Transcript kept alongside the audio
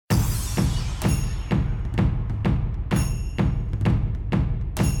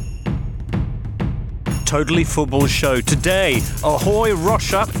Totally Football Show. Today, ahoy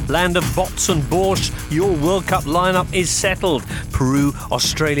Russia, land of bots and borscht. Your World Cup lineup is settled. Peru,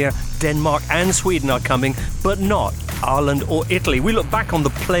 Australia, Denmark and Sweden are coming, but not Ireland or Italy. We look back on the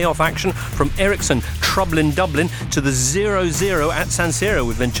playoff action from Ericsson trouble in Dublin to the 0-0 at San Siro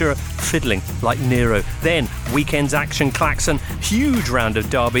with Ventura fiddling like Nero. Then weekend's action klaxon, huge round of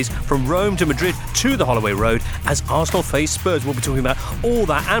derbies from Rome to Madrid to the Holloway Road as Arsenal face Spurs. We'll be talking about all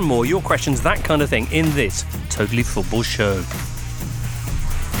that and more, your questions, that kind of thing, in this Totally Football Show.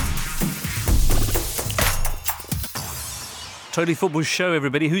 Totally Football Show,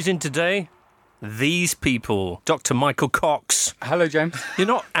 everybody. Who's in today? These people. Dr. Michael Cox. Hello, James. You're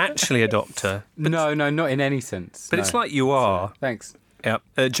not actually a doctor. No, not in any sense. But it's like you are. So, thanks. Yeah.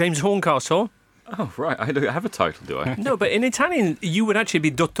 James Horncastle. Oh, right. I don't have a title, do I? No, but in Italian, you would actually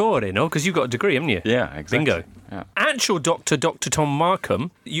be dottore, no? Because you've got a degree, haven't you? Yeah, exactly. Bingo. Yeah. Actual Dr. Tom Markham,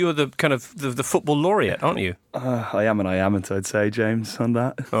 you're the kind of the football laureate, aren't you? I am and I haven't, I'd say, James, on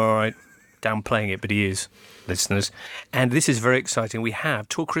that. All right. Downplaying it, but he is, listeners. And this is very exciting. We have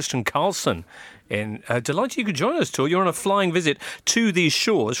Tor Christian Carlson in. Delighted you could join us, Tor. You're on a flying visit to these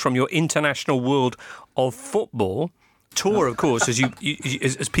shores from your international world of football. Tor, of course,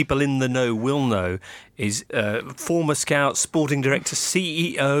 as people in the know will know, is former scout, sporting director,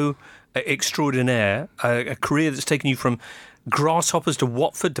 CEO extraordinaire, a career that's taken you from Grasshoppers to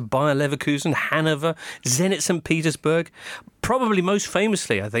Watford to Bayer Leverkusen, Hanover, Zenit St. Petersburg. Probably most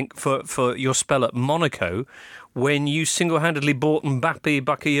famously, I think, for your spell at Monaco, when you single-handedly bought Mbappe,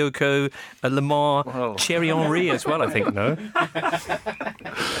 Bakayoko, Lamar, Thierry Henry as well, I think, no?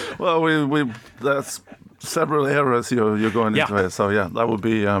 Well, we that's several eras you're going into here. So, yeah, that would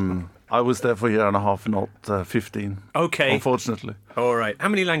be... I was there for a year and a half, not 15. Okay. Unfortunately. All right. How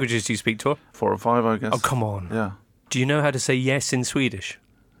many languages do you speak, Tor? 4 or 5, I guess. Oh, come on. Yeah. Do you know how to say yes in Swedish?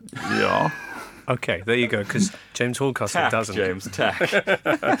 Yeah. Okay, there you go, because James Horncastle doesn't. James, tack.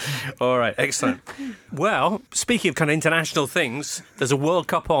 All right, excellent. Well, speaking of kind of international things, there's a World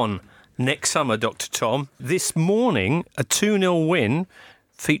Cup on next summer, Dr. Tom. This morning, a 2-0 win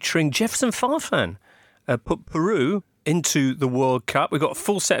featuring Jefferson Farfan put Peru into the World Cup. We've got a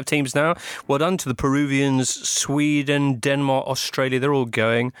full set of teams now. Well done to the Peruvians, Sweden, Denmark, Australia. They're all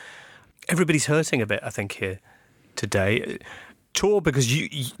going. Everybody's hurting a bit, I think, here today. Tor, because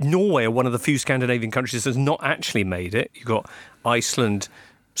Norway are one of the few Scandinavian countries that has not actually made it. You've got Iceland,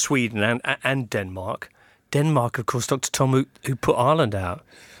 Sweden and Denmark. Denmark, of course, Dr. Tom, who put Ireland out.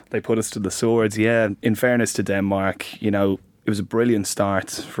 They put us to the swords, yeah. In fairness to Denmark, it was a brilliant start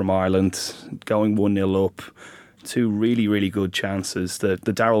from Ireland, going 1-0 up. 2 really, really good chances. The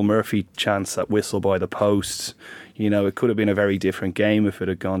Daryl Murphy chance, that whistle by the post, it could have been a very different game if it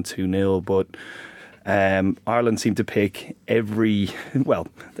had gone 2-0, but Ireland seemed to pick a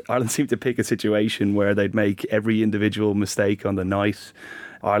situation where they'd make every individual mistake on the night.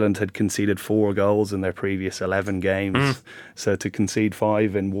 Ireland had conceded 4 goals in their previous 11 games, so to concede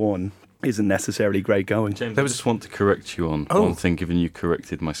 5 in 1 isn't necessarily great going. James, I just want to correct you on one thing, given you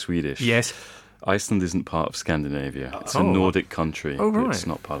corrected my Swedish. Yes. Iceland isn't part of Scandinavia. It's a Nordic country. Oh, right. It's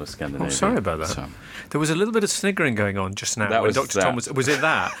not part of Scandinavia. Oh, sorry about that. So. There was a little bit of sniggering going on just now. That when was Dr. Tom was it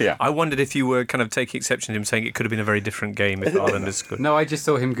that? Yeah. I wondered if you were kind of taking exception to him saying it could have been a very different game if Ireland is good. No, I just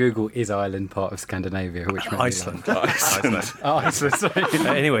saw him Google, is Ireland part of Scandinavia? Which Iceland. Iceland. Oh, Iceland, sorry.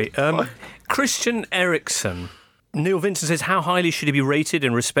 Anyway, Christian Eriksen. Neil Vincent says, how highly should he be rated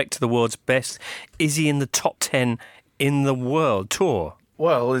in respect to the world's best? Is he in the top 10 in the world? Tor?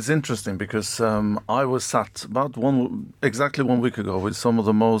 Well, it's interesting because I was sat about exactly 1 week ago with some of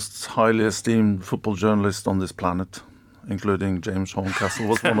the most highly esteemed football journalists on this planet, including James Horncastle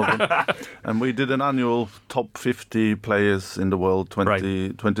was one of them. And we did an annual top 50 players in the world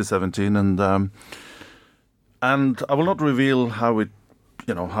 2017. And I will not reveal how it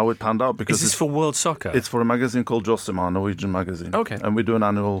panned out. Because is this for World Soccer? It's for a magazine called Josimar, a Norwegian magazine. Okay. And we do an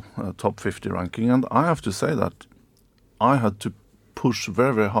annual top 50 ranking. And I have to say that I had to push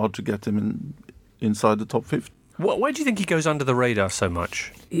very, very hard to get him inside the top 50. Why do you think he goes under the radar so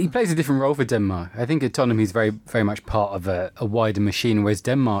much? He plays a different role for Denmark. I think at Tottenham he's very, very much part of a wider machine, whereas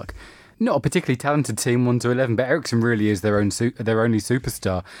Denmark, not a particularly talented team, 1-11, but Eriksen really is their only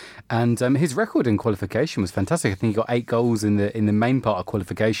superstar. And his record in qualification was fantastic. I think he got 8 goals in the main part of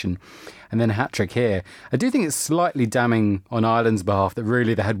qualification, and then a hat-trick here. I do think it's slightly damning on Ireland's behalf that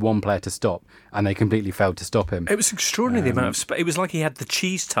really they had one player to stop, and they completely failed to stop him. It was extraordinary, the amount of... It was like he had the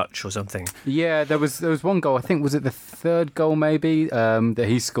cheese touch or something. Yeah, there was one goal, I think, was it the 3rd goal maybe, that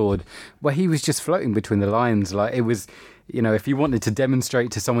he scored, where he was just floating between the lines. Like, it was... if you wanted to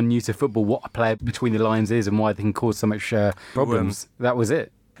demonstrate to someone new to football what a player between the lines is and why they can cause so much problems, that was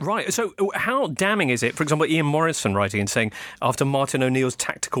it. Right. So how damning is it, for example, Ian Morrison writing and saying, after Martin O'Neill's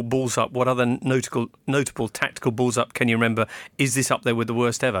tactical balls up, what other notable tactical balls up can you remember? Is this up there with the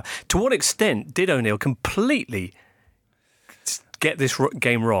worst ever? To what extent did O'Neill completely get this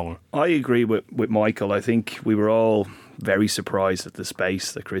game wrong? I agree with Michael. I think we were all very surprised at the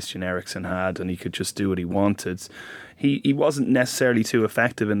space that Christian Eriksen had, and he could just do what he wanted. He wasn't necessarily too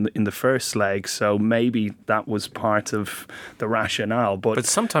effective in the first leg, so maybe that was part of the rationale. But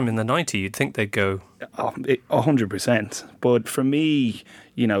sometime in the 90s, you'd think they'd go 100%. But for me,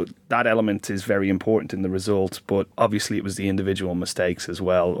 that element is very important in the result. But obviously, it was the individual mistakes as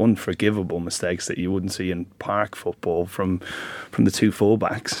well, unforgivable mistakes that you wouldn't see in park football from the two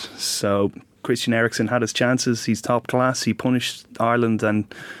fullbacks. So Christian Eriksen had his chances. He's top class. He punished Ireland,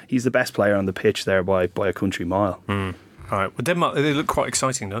 and he's the best player on the pitch there by a country mile. All right. Well, Denmark, they look quite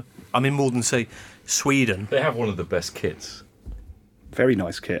exciting, though. I mean, more than, say, Sweden. They have one of the best kits. Very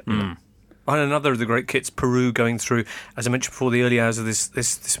nice kit. And another of the great kits, Peru, going through, as I mentioned before, the early hours of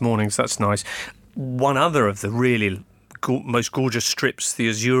this morning, so that's nice. One other of the really most gorgeous strips, the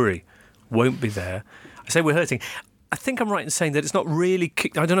Azzurri, won't be there. I say we're hurting. I think I'm right in saying that it's not really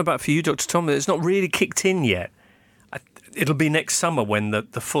kicked. I don't know about for you, Dr. Tom, but it's not really kicked in yet. It'll be next summer when the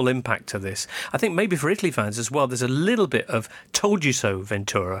full impact of this. I think maybe for Italy fans as well, there's a little bit of told you so,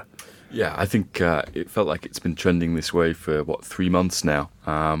 Ventura. Yeah, I think it felt like it's been trending this way for, 3 months now.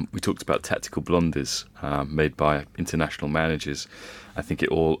 We talked about tactical blunders made by international managers. I think it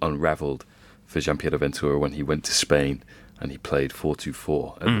all unravelled for Gianpiero Ventura when he went to Spain and he played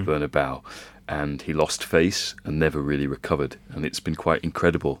 4-2-4 at the Bernabeu. And he lost face and never really recovered. And it's been quite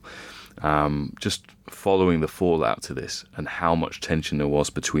incredible just following the fallout to this and how much tension there was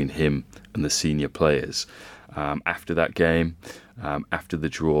between him and the senior players. After that game, after the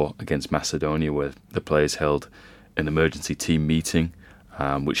draw against Macedonia, where the players held an emergency team meeting,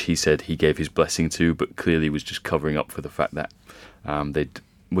 which he said he gave his blessing to, but clearly was just covering up for the fact that they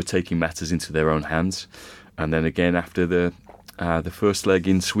were taking matters into their own hands. And then again after the first leg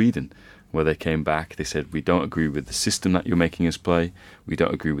in Sweden, where they came back, they said, we don't agree with the system that you're making us play, we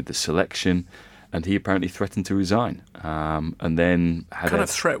don't agree with the selection, and he apparently threatened to resign. And then had what kind of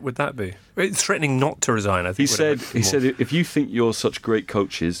threat would that be? It's threatening not to resign, I think. He said, if you think you're such great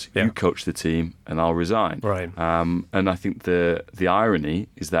coaches, you coach the team, and I'll resign. Right. And I think the irony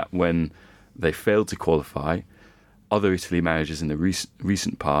is that when they failed to qualify, other Italy managers in the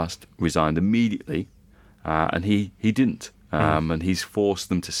recent past resigned immediately, and he didn't. And he's forced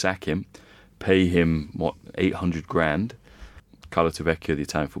them to sack him, pay him, 800 grand. Carlo Tavecchio, the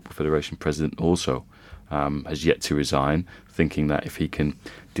Italian Football Federation president, also has yet to resign, thinking that if he can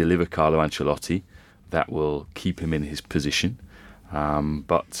deliver Carlo Ancelotti, that will keep him in his position. I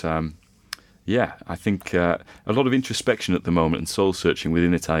think a lot of introspection at the moment and soul-searching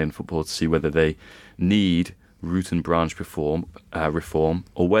within Italian football to see whether they need root and branch reform,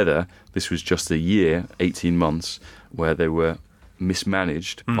 or whether this was just a year, 18 months, where they were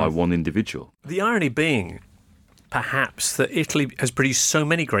mismanaged by one individual. The irony being, perhaps, that Italy has produced so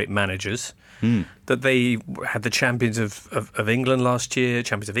many great managers that they had the champions of England last year,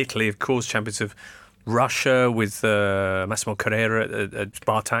 champions of Italy, of course, champions of Russia with Massimo Carrera at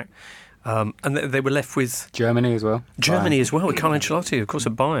Spartak. And they were left with Germany as well. With Carlo Ancelotti, of course,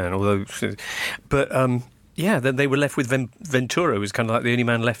 at Bayern. Then they were left with Ventura, who was kind of like the only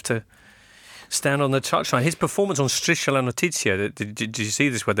man left to stand on the touchline. His performance on Striscia la Notizia, did you see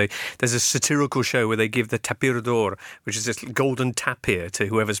this? There's a satirical show where they give the Tapir d'Or, which is this golden tapir, to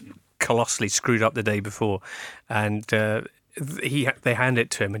whoever's colossally screwed up the day before, and they hand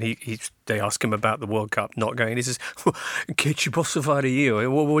it to him, and they ask him about the World Cup not going. He says, "Che ci posso fare io?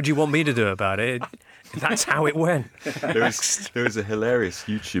 What do you want me to do about it?" That's how it went. There was a hilarious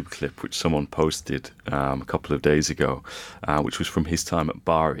YouTube clip which someone posted a couple of days ago, which was from his time at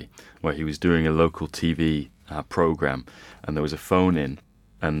Bari, where he was doing a local TV program, and there was a phone in,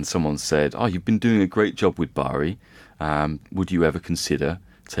 and someone said, "Oh, you've been doing a great job with Bari. Would you ever consider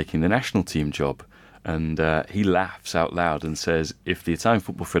taking the national team job?" And he laughs out loud and says, "If the Italian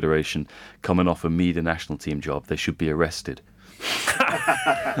Football Federation come and offer me the national team job, they should be arrested."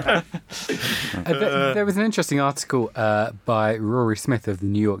 There was an interesting article by Rory Smith of the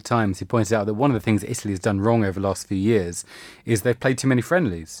New York Times who pointed out that one of the things that Italy has done wrong over the last few years is they've played too many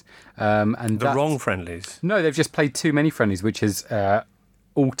friendlies. Wrong friendlies? No, they've just played too many friendlies, which has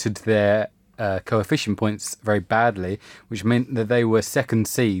altered their coefficient points very badly, which meant that they were second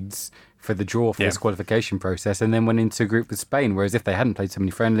seeds for the draw for this qualification process, and then went into a group with Spain, whereas if they hadn't played so many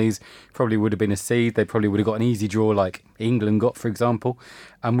friendlies, probably would have been a seed. They probably would have got an easy draw like England got, for example,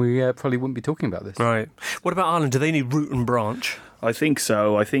 and we probably wouldn't be talking about this. Right. What about Ireland? Do they need root and branch? I think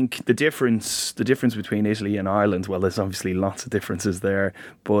so. I think the difference between Italy and Ireland, well, there's obviously lots of differences there,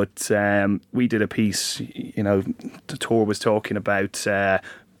 but we did a piece, the tour was talking about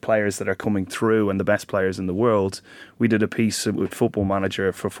players that are coming through and the best players in the world. We did a piece with Football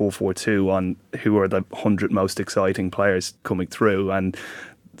Manager for 442 on who are the 100 most exciting players coming through, and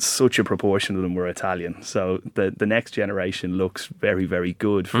such a proportion of them were Italian. So the next generation looks very, very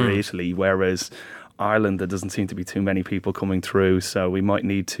good for Italy, whereas Ireland, there doesn't seem to be too many people coming through, so we might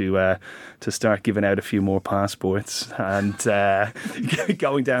need to start giving out a few more passports and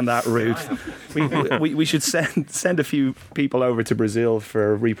going down that route. We should send a few people over to Brazil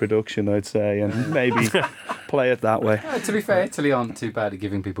for reproduction, I'd say, and maybe play it that way. To be fair, Italy aren't too bad at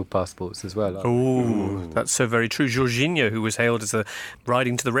giving people passports as well. Oh, that's so very true. Jorginho, who was hailed as the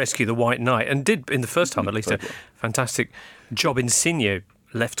riding to the rescue, the White Knight, and did, in the first half at least, a fantastic job. Insigne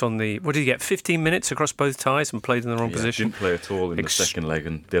left on the... What did he get? 15 minutes across both ties and played in the wrong position? Didn't play at all in the second leg,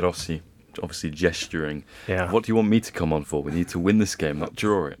 and De Rossi obviously gesturing. Yeah. What do you want me to come on for? We need to win this game, not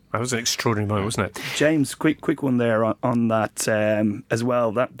draw it. That was an extraordinary moment, wasn't it? James, quick one there on that as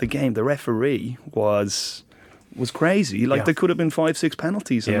well. That the game, the referee was crazy. There could have been 5-6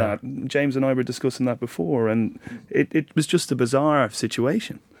 penalties in that. James and I were discussing that before, and it was just a bizarre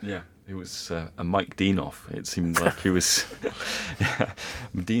situation. Yeah. It was a Mike Dean off. It seemed like he was...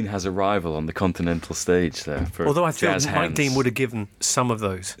 Dean has a rival on the continental stage there. Although I feel Mike hands. Dean would have given some of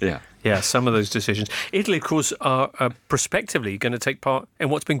those. Yeah, some of those decisions. Italy, of course, are prospectively going to take part in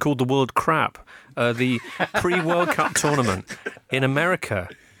what's been called the World Crap, the pre-World Cup tournament in America.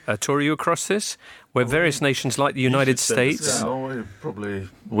 Tor, are you across this? Where various nations like the United States... Norway probably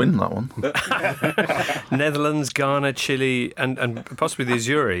win that one. Netherlands, Ghana, Chile, and possibly the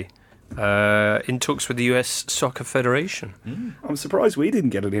Azzurri. In talks with the US Soccer Federation. I'm surprised we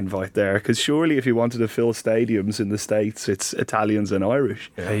didn't get an invite there, because surely if you wanted to fill stadiums in the States, it's Italians and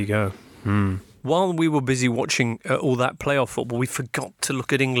Irish. There you go. While we were busy watching all that playoff football, we forgot to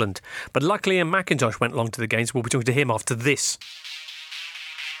look at England. But luckily Ian McIntosh went along to the games. We'll be talking to him after this.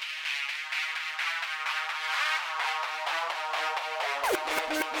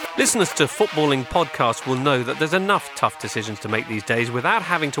 Listeners to footballing podcasts will know that there's enough tough decisions to make these days without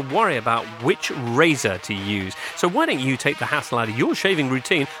having to worry about which razor to use. So why don't you take the hassle out of your shaving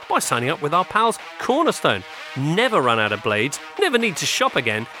routine by signing up with our pals Cornerstone. Never run out of blades, never need to shop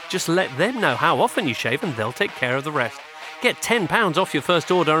again, just let them know how often you shave and they'll take care of the rest. Get £10 off your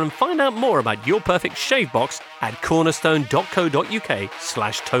first order and find out more about your perfect shave box at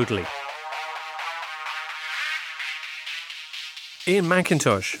cornerstone.co.uk/totally. Ian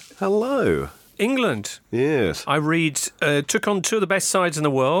McIntosh. Hello. England. Yes. I read, took on two of the best sides in the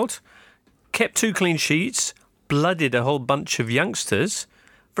world, kept 2 clean sheets, blooded a whole bunch of youngsters.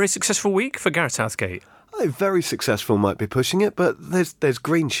 Very successful week for Gareth Southgate. Very successful might be pushing it, but there's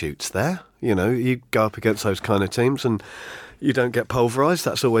green shoots there. You know, you go up against those kind of teams and you don't get pulverised.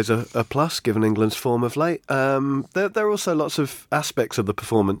 That's always a plus, given England's form of late. There are also lots of aspects of the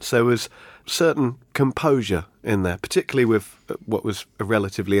performance. There was certain composure in there, particularly with what was a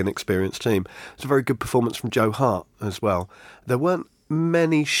relatively inexperienced team. It's a very good performance from Joe Hart as well. There weren't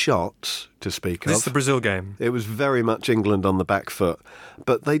many shots to speak of. This is the Brazil game. It was very much England on the back foot,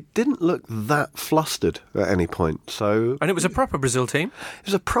 but they didn't look that flustered at any point. And it was a proper Brazil team? It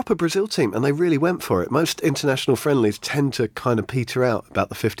was a proper Brazil team, and they really went for it. Most international friendlies tend to kind of peter out about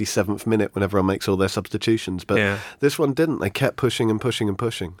the 57th minute when everyone makes all their substitutions, but this one didn't. They kept pushing and pushing and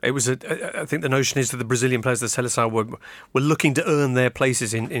pushing. It was I think the notion is that the Brazilian players, the Seleção, were looking to earn their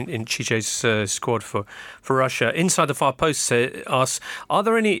places in Chiche's squad for Russia. Inside the Far Post asks, are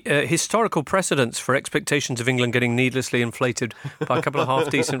there any historical precedents for expectations of England getting needlessly inflated by a couple of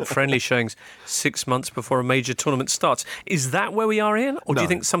half-decent friendly showings 6 months before a major tournament starts? Is that where we are, Ian? Or do you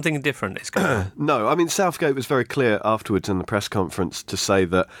think something different is going on? No, I mean, Southgate was very clear afterwards in the press conference to say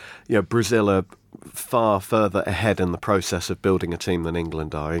that Brazil are far further ahead in the process of building a team than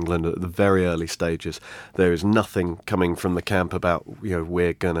England are. England at the very early stages. There is nothing coming from the camp about,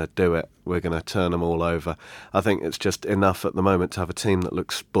 we're going to do it, we're going to turn them all over. I think it's just enough at the moment to have a team that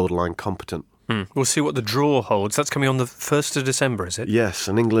looks borderline competent. We'll see what the draw holds. That's coming on the 1st of December, is it? Yes,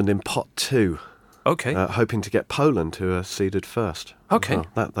 and England in pot 2. Okay. Hoping to get Poland, who are seeded first. Okay.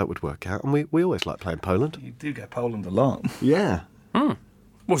 Well, that would work out. And we always like playing Poland. You do get Poland a lot. Yeah.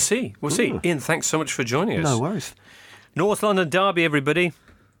 We'll see. Ian, thanks so much for joining us. No worries. North London derby, everybody.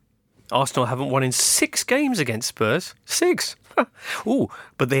 Arsenal haven't won in 6 games against Spurs. 6.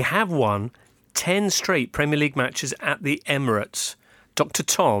 But they have won 10 straight Premier League matches at the Emirates. Dr.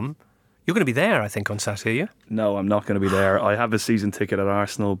 Tom, You're going to be there, I think, on Saturday, yeah? No, I'm not going to be there. I have a season ticket at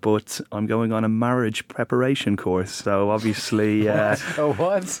Arsenal, but I'm going on a marriage preparation course. So obviously, Oh,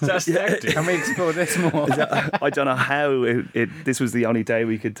 what? Can we explore this more? I don't know how this was the only day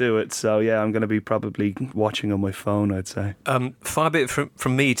we could do it. So yeah, I'm going to be probably watching on my phone, I'd say. Far be it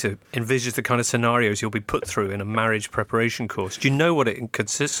from me to envisage the kind of scenarios you'll be put through in a marriage preparation course. Do you know what it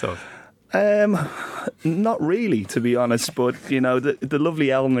consists of? Not really, to be honest. But you know, the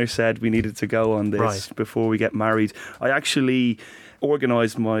lovely Eleanor said we needed to go on this before we get married. I actually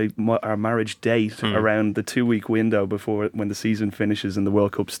organised our marriage date around the 2-week window before when the season finishes and the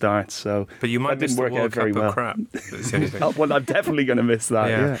World Cup starts. So, but you might miss the World Cup of crap. That's the only thing. Well, I'm definitely going to miss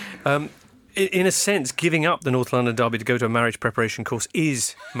that. Yeah. In a sense, giving up the North London derby to go to a marriage preparation course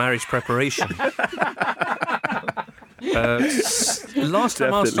is marriage preparation. Last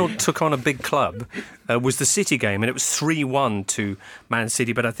time Arsenal took on a big club was the City game, and it was 3-1 to Man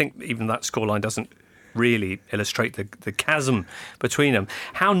City, but I think even that scoreline doesn't really illustrate the chasm between them.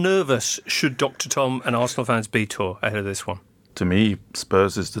 How nervous should Dr. Tom and Arsenal fans be, Tor, ahead of this one? To me,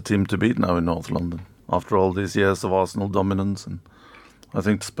 Spurs is the team to beat now in North London after all these years of Arsenal dominance, and I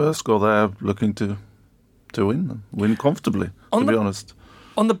think Spurs go there looking to win comfortably, to be honest.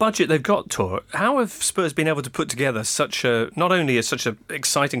 On the budget they've got, Tor, how have Spurs been able to put together such an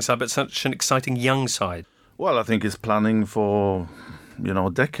exciting side, but such an exciting young side? Well, I think it's planning for, a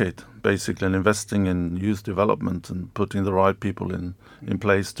decade, basically, and investing in youth development and putting the right people in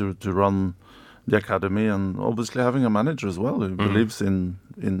place to run the academy, and obviously having a manager as well who believes in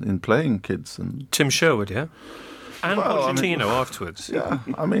playing kids. And Tim Sherwood, yeah? And Pochettino afterwards. Yeah,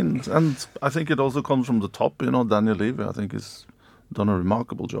 and I think it also comes from the top. Daniel Levy, I think, is done a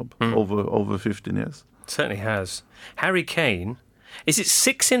remarkable job over 15 years. Certainly has. Harry Kane, is it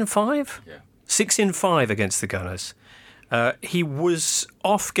 6 in 5? Yeah. 6 in 5 against the Gunners. He was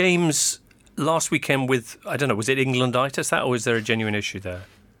off games last weekend with, I don't know, was it Englanditis, or was there a genuine issue there?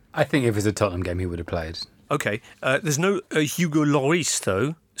 I think if it was a Tottenham game, he would have played. Okay. There's no Hugo Lloris,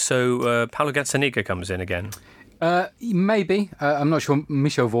 though, so Paulo Gazzaniga comes in again. Maybe. I'm not sure.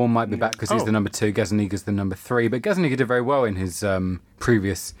 Michel Vaughan might be back because he's the number 2. Gazzaniga's the number 3. But Gazzaniga did very well in his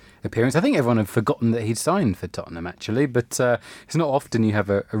previous appearance. I think everyone had forgotten that he'd signed for Tottenham, actually. But it's not often you have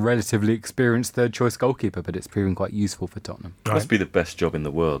a relatively experienced third-choice goalkeeper, but it's proven quite useful for Tottenham. Right. Must be the best job in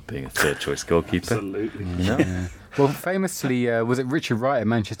the world, being a third-choice goalkeeper. Absolutely. Yeah. Well, famously, was it Richard Wright at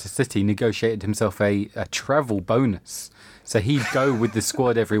Manchester City negotiated himself a travel bonus. So he'd go with the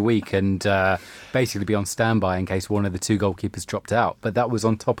squad every week and basically be on standby in case one of the 2 goalkeepers dropped out. But that was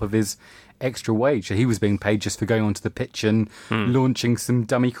on top of his extra wage. So he was being paid just for going onto the pitch and launching some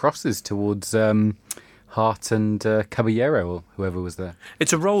dummy crosses towards Hart and Caballero or whoever was there.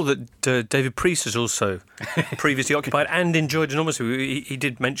 It's a role that David Priest has also previously occupied and enjoyed enormously. He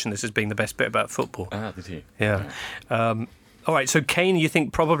did mention this as being the best bit about football. Ah, did he? Yeah. All right, so Kane, you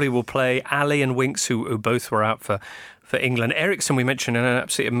think, probably will play. Ali and Winks, who both were out for England. Eriksen, we mentioned, in an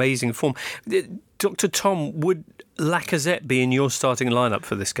absolutely amazing form. Dr. Tom, would Lacazette be in your starting lineup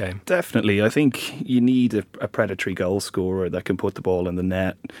for this game? Definitely. I think you need a predatory goal scorer that can put the ball in the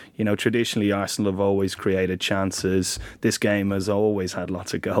net. Traditionally, Arsenal have always created chances. This game has always had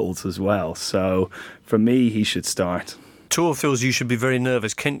lots of goals as well. So, for me, he should start. Tor feels you should be very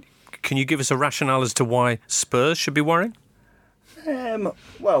nervous. Can you give us a rationale as to why Spurs should be worrying?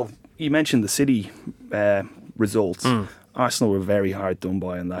 Well, you mentioned the City results. Arsenal were very hard done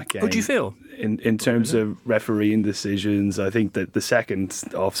by in that game. How do you feel? In terms of refereeing decisions, I think that the second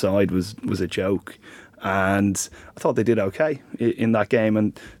offside was a joke. And I thought they did okay in that game.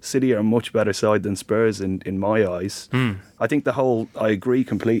 And City are a much better side than Spurs in my eyes. I think I agree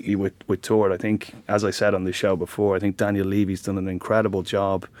completely with Tor. I think, as I said on the show before, I think Daniel Levy's done an incredible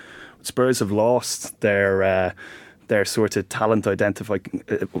job. Spurs have lost their sort of talent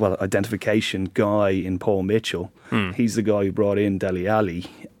identification guy in Paul Mitchell. He's the guy who brought in Dele Alli,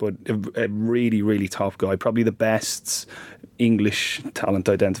 but a really, really top guy, probably the best English talent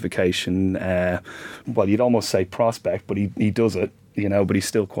identification. You'd almost say prospect, but he does it, but he's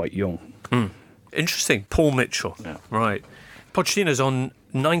still quite young. Interesting. Paul Mitchell. Yeah. Right. Pochettino's on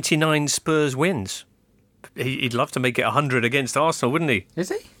 99 Spurs wins. He'd love to make it 100 against Arsenal, wouldn't he? Is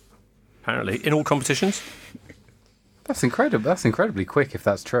he? Apparently. In all competitions. That's incredible. That's incredibly quick, if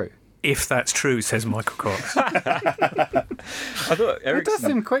that's true. If that's true, says Michael Cox. I thought It does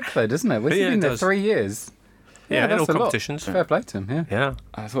seem quick, though, doesn't it? We've been there 3 years. Yeah, in all that's a lot. competitions. Fair play to him, Yeah.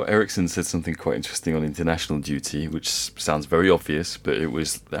 I thought Eriksen said something quite interesting on international duty, which sounds very obvious, but it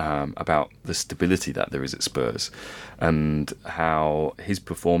was about the stability that there is at Spurs and how his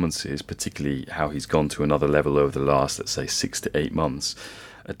performances, particularly how he's gone to another level over the last, let's say, 6 to 8 months,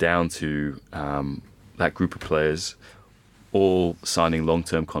 are down to that group of players all signing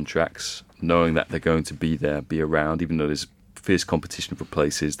long-term contracts, knowing that they're going to be there, be around, even though there's fierce competition for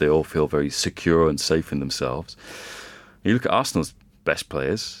places. They all feel very secure and safe in themselves. You look at Arsenal's best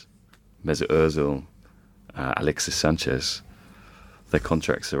players, Mesut Ozil, Alexis Sanchez, their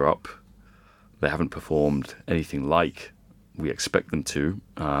contracts are up. They haven't performed anything like we expect them to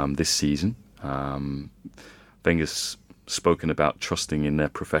this season. Wenger's spoken about trusting in their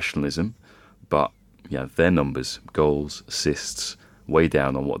professionalism, but yeah, their numbers, goals, assists, way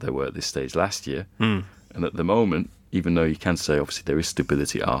down on what they were at this stage last year. And at the moment, even though you can say obviously there is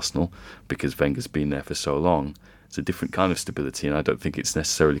stability at Arsenal because Wenger's been there for so long, it's a different kind of stability, and I don't think it's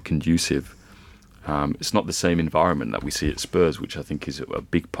necessarily conducive. It's not the same environment that we see at Spurs, which I think is a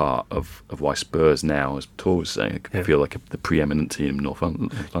big part of why Spurs now, as Tor was saying, feel like the preeminent team in North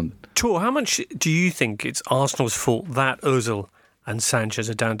London. Tor, how much do you think it's Arsenal's fault that Ozil and Sanchez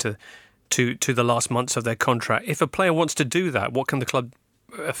are down to the last months of their contract? If a player wants to do that, what can the club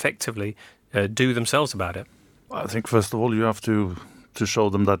effectively do themselves about it? I think first of all you have to show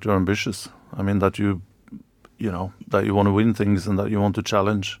them that you're ambitious. I mean that you want to win things and that you want to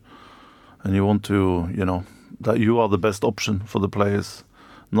challenge, and you want to that you are the best option for the players,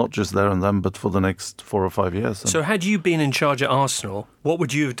 not just there and then, but for the next 4 or 5 years. So had you been in charge at Arsenal, what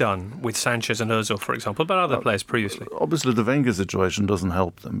would you have done with Sanchez and Ozil, for example, but other players previously? Obviously, the Wenger situation doesn't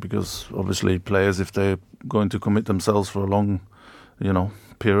help them because obviously players, if they're going to commit themselves for a long,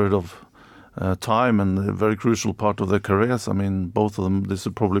 period of time and a very crucial part of their careers, I mean, both of them, this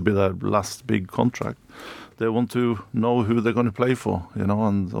will probably be their last big contract. They want to know who they're going to play for,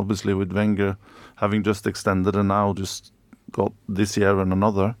 and obviously with Wenger having just extended and now just got this year and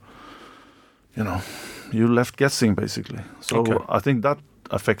another, you're left guessing basically. So okay. I think that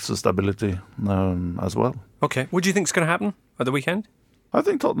affects the stability as well. Okay. What do you think is going to happen at the weekend? I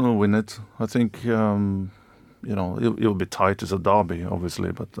think Tottenham will win it. I think, it'll be tight as a derby,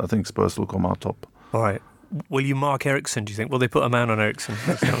 obviously, but I think Spurs will come out top. All right. Will you mark Eriksen, do you think? Will they put a man on Eriksen?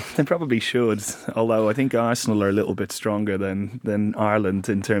 They probably should, although I think Arsenal are a little bit stronger than Ireland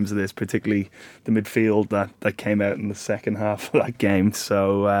in terms of this, particularly the midfield that came out in the second half of that game.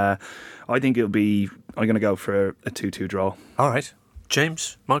 So I think I'm going to go for a 2-2 draw. All right.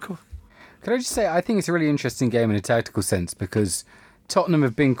 James, Michael? Could I just say, I think it's a really interesting game in a tactical sense because Tottenham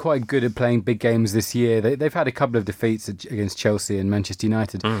have been quite good at playing big games this year. They've had a couple of defeats against Chelsea and Manchester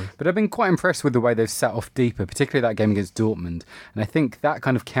United, but I've been quite impressed with the way they've sat off deeper, particularly that game against Dortmund. And I think that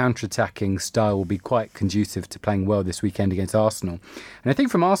kind of counter-attacking style will be quite conducive to playing well this weekend against Arsenal. And I think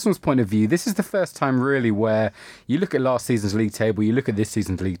from Arsenal's point of view, this is the first time really where you look at last season's league table, you look at this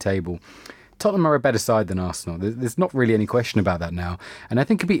season's league table, Tottenham are a better side than Arsenal. There's not really any question about that now. And I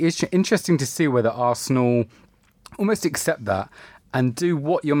think it'd be interesting to see whether Arsenal almost accept that and do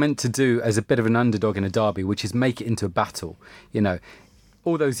what you're meant to do as a bit of an underdog in a derby, which is make it into a battle.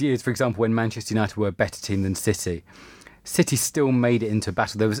 All those years, for example, when Manchester United were a better team than City still made it into a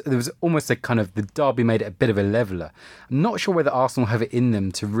battle. There was almost a kind of, the derby made it a bit of a leveller. I'm not sure whether Arsenal have it in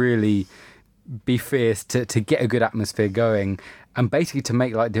them to really be fierce, to get a good atmosphere going, and basically to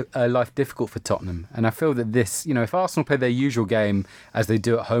make life difficult for Tottenham. And I feel that this, if Arsenal play their usual game as they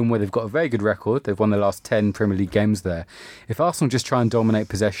do at home, where they've got a very good record, they've won the last 10 Premier League games there, if Arsenal just try and dominate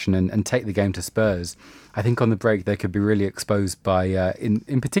possession and take the game to Spurs, I think on the break they could be really exposed by,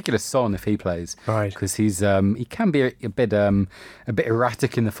 in particular, Son if he plays, right? Because he can be a bit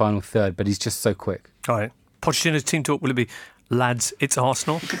erratic in the final third, but he's just so quick. All right, Pochettino's team talk, will it be, lads, it's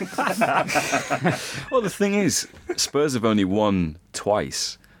Arsenal? Well, the thing is, Spurs have only won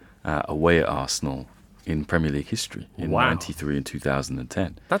twice away at Arsenal in Premier League history, in 93 and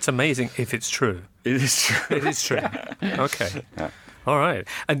 2010. That's amazing if it's true. It is true. It is true. Okay. Yeah. All right.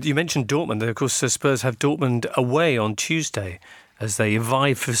 And you mentioned Dortmund. Of course, Spurs have Dortmund away on Tuesday as they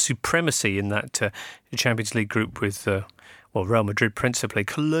vie for supremacy in that Champions League group with Real Madrid principally.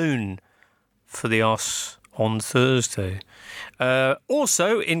 Cologne for the Os on Thursday.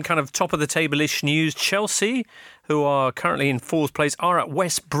 Also, in kind of top of the table-ish news, Chelsea, who are currently in fourth place, are at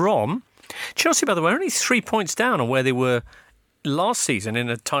West Brom. Chelsea, by the way, are only 3 points down on where they were last season in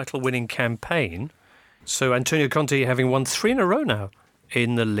a title-winning campaign. So Antonio Conte having won 3 in a row now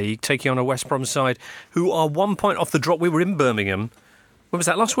in the league, taking on a West Brom side who are 1 point off the drop. We were in Birmingham. When was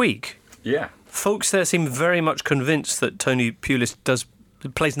that, last week? Yeah. Folks there seem very much convinced that Tony Pulis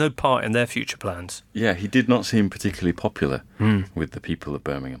plays no part in their future plans. Yeah, he did not seem particularly popular with the people of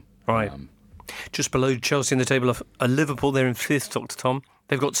Birmingham. Right. Just below Chelsea in the table of Liverpool, they're in fifth, Dr. Tom.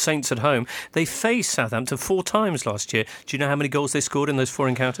 They've got Saints at home. They faced Southampton 4 times last year. Do you know how many goals they scored in those 4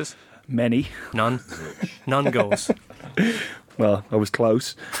 encounters? Many. None goals. Well, I was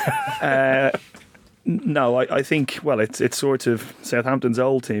close. No, I think, well, it's sort of Southampton's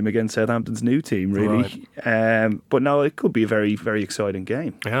old team against Southampton's new team, really. Right. But no, it could be a very, very exciting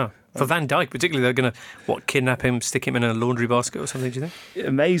game. Yeah. For Van Dijk, particularly, they're going to, kidnap him, stick him in a laundry basket or something, do you think?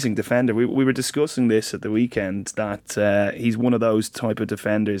 Amazing defender. We were discussing this at the weekend, that he's one of those type of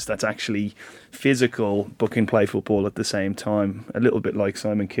defenders that's actually physical but can play football at the same time. A little bit like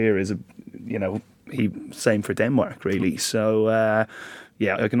Simon Kjær is, same for Denmark, really. So, I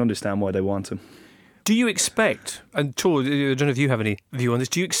can understand why they want him. Do you expect, and Tor, I don't know if you have any view on this,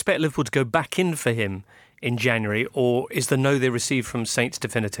 do you expect Liverpool to go back in for him in January, or is the no they received from Saints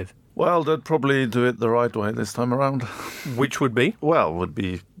definitive? Well, they'd probably do it the right way this time around. Which would be? Well, would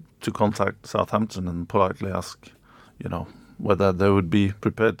be to contact Southampton and politely ask, whether they would be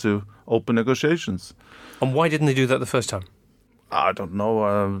prepared to open negotiations. And why didn't they do that the first time? I don't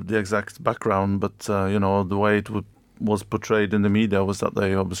know the exact background, but, the way it was portrayed in the media was that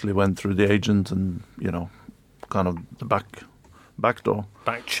they obviously went through the agent and, kind of the back door.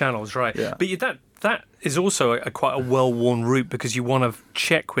 Back channels, right. Yeah. But that is also quite a well-worn route, because you want to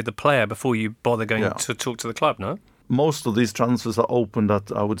check with the player before you bother going to talk to the club, no? Most of these transfers are opened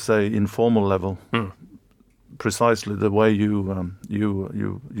at, I would say, informal level. Precisely the way you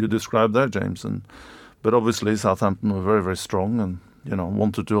described there, James. But obviously Southampton were very, very strong and,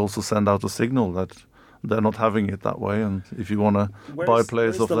 wanted to also send out a signal that they're not having it that way. And if you want to buy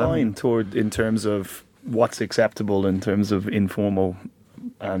players off them... Where's the line in terms of what's acceptable in terms of informal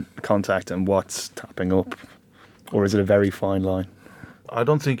contact and what's tapping up? Or is it a very fine line? I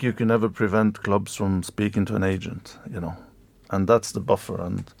don't think you can ever prevent clubs from speaking to an agent, and that's the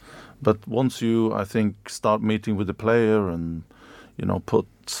buffer. But once you, I think, start meeting with the player and, put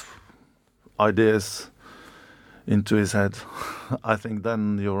ideas into his head, I think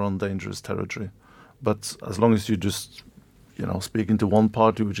then you're on dangerous territory. But as long as you just, speaking to one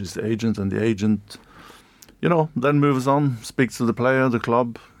party, which is the agent, and the agent, then moves on, speaks to the player, the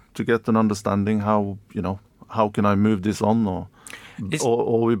club, to get an understanding how can I move this on, or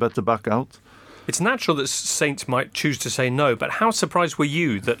we better back out. It's natural that Saints might choose to say no, but how surprised were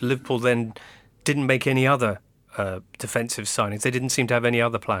you that Liverpool then didn't make any other defensive signings? They didn't seem to have any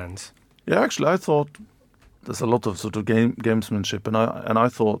other plans. Yeah, actually, I thought there's a lot of sort of gamesmanship, and I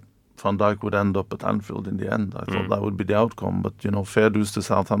thought Van Dijk would end up at Anfield in the end. I thought that would be the outcome, but fair dues to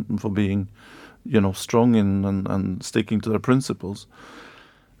Southampton for being strong in and sticking to their principles.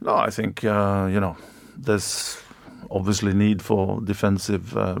 No, I think there's obviously need for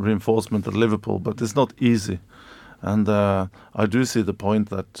defensive reinforcement at Liverpool, but it's not easy. And I do see the point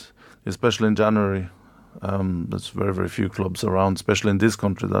that, especially in January, there's very, very few clubs around, especially in this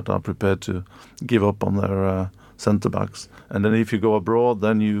country, that are prepared to give up on their centre-backs. And then if you go abroad,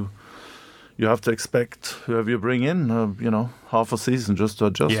 then you have to expect whoever you bring in, half a season just to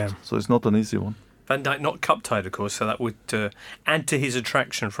adjust. Yeah. So it's not an easy one. Van Dijk not cup-tied, of course, so that would add to his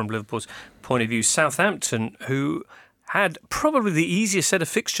attraction from Liverpool's point of view. Southampton, who had probably the easiest set of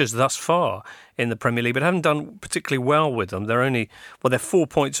fixtures thus far in the Premier League, but haven't done particularly well with them. They're 4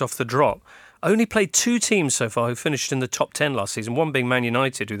 points off the drop. Only played two teams so far who finished in the top 10 last season, one being Man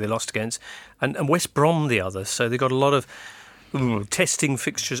United, who they lost against, and West Brom the other. So they've got a lot of testing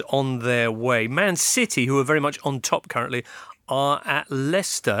fixtures on their way. Man City, who are very much on top currently, are at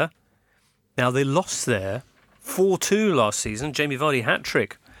Leicester. Now, they lost there 4-2 last season, Jamie Vardy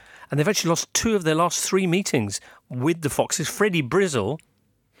hat-trick. And they've actually lost two of their last three meetings with the Foxes. Freddie Brizzle,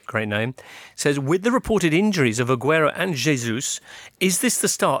 great name, says, with the reported injuries of Aguero and Jesus, is this the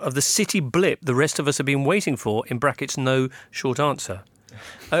start of the City blip the rest of us have been waiting for? In brackets, no short answer.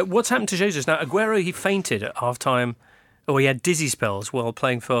 What's happened to Jesus? Now, Aguero, he fainted at half-time. Oh, he had dizzy spells while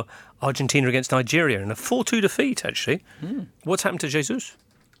playing for Argentina against Nigeria in a 4-2 defeat, actually. What's happened to Jesus?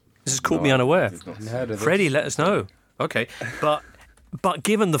 This has caught me unaware. Freddie, let us know. Okay. But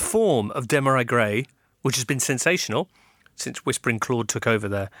given the form of Demarai Gray, which has been sensational since Whispering Claude took over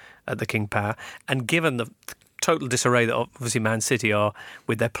there at the King Power, and given the total disarray that obviously Man City are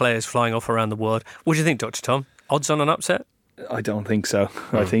with their players flying off around the world, what do you think, Dr. Tom? Odds on an upset? I don't think so.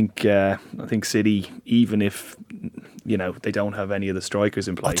 I think City, even if they don't have any of the strikers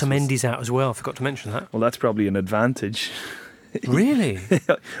in place. Otamendi's out as well. I forgot to mention that. Well, that's probably an advantage. Really?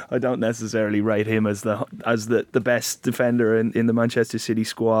 I don't necessarily rate him as the best defender in the Manchester City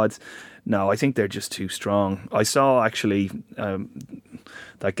squad. No, I think they're just too strong. I saw actually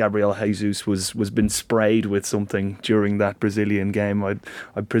that Gabriel Jesus was been sprayed with something during that Brazilian game. I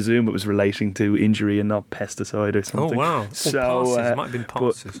presume it was relating to injury and not pesticide or something. Oh wow! So it might have been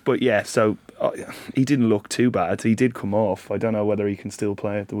passes. But yeah, so he didn't look too bad. He did come off. I don't know whether he can still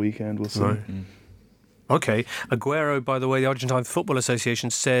play at the weekend. We'll see. Right. Okay. Aguero, by the way, the Argentine Football Association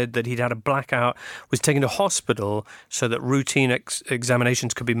said that he'd had a blackout, was taken to hospital so that routine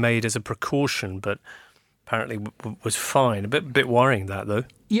examinations could be made as a precaution, but apparently was fine. A bit worrying, that, though.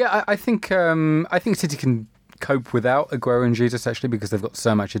 Yeah, I think City can cope without Aguero and Jesus, actually, because they've got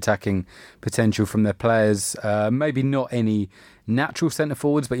so much attacking potential from their players. Maybe not any natural centre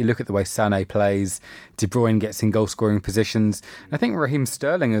forwards, but you look at the way Sané plays, De Bruyne gets in goal scoring positions. I think Raheem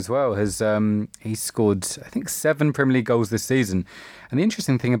Sterling as well has he's scored, I think, 7 Premier League goals this season. And the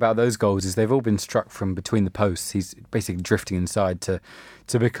interesting thing about those goals is they've all been struck from between the posts. He's basically drifting inside to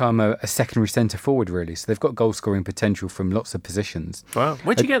become a secondary centre forward, really. So they've got goal scoring potential from lots of positions. Wow.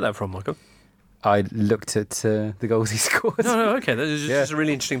 Where'd you get that from, Michael? I looked at the goals he scored. No, okay. That's just a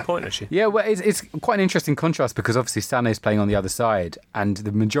really interesting point, actually. Yeah, well, it's quite an interesting contrast because obviously Sané's playing on the other side, and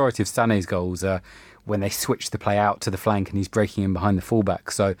the majority of Sané's goals are when they switch the play out to the flank and he's breaking in behind the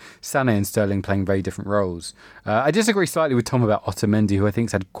fullback. So Sané and Sterling playing very different roles. I disagree slightly with Tom about Otamendi, who I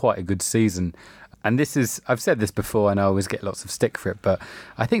think's had quite a good season. And I've said this before and I always get lots of stick for it, but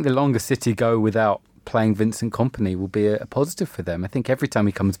I think the longer City go without playing Vincent Kompany will be a positive for them. I think every time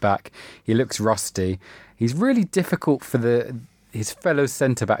he comes back, he looks rusty. He's really difficult for his fellow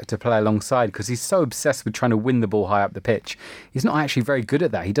centre-back to play alongside because he's so obsessed with trying to win the ball high up the pitch. He's not actually very good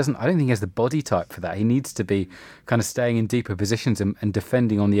at that. I don't think he has the body type for that. He needs to be kind of staying in deeper positions and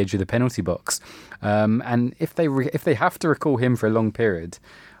defending on the edge of the penalty box. And if they have to recall him for a long period,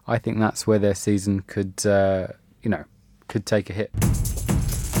 I think that's where their season could take a hit.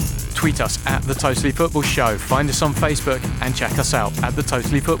 Tweet us at The Totally Football Show. Find us on Facebook and check us out at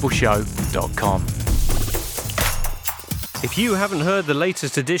thetotallyfootballshow.com. If you haven't heard the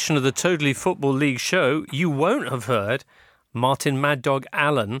latest edition of the Totally Football League show, you won't have heard Martin Mad Dog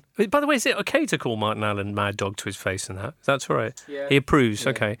Allen. By the way, is it okay to call Martin Allen Mad Dog to his face and that? That's all right. Yeah. He approves, yeah.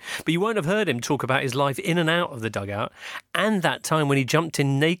 Okay. But you won't have heard him talk about his life in and out of the dugout and that time when he jumped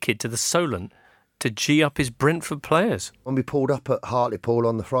in naked to the Solent to G up his Brentford players. When we pulled up at Hartlepool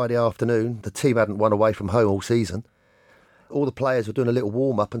on the Friday afternoon, the team hadn't won away from home all season. All the players were doing a little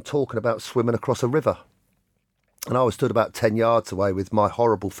warm-up and talking about swimming across a river. And I was stood about 10 yards away with my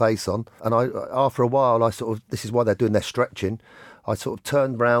horrible face on. And after a while, this is why they're doing their stretching, I sort of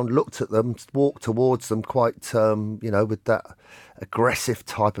turned round, looked at them, walked towards them quite, with that aggressive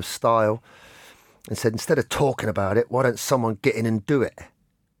type of style, and said, instead of talking about it, why don't someone get in and do it?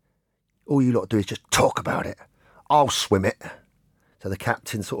 All you lot do is just talk about it. I'll swim it. So the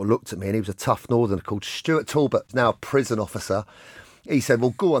captain sort of looked at me, and he was a tough northerner called Stuart Talbot, now a prison officer. He said,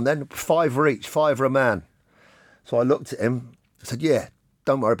 well, go on then, £5 each, £5 a man. So I looked at him, I said, yeah,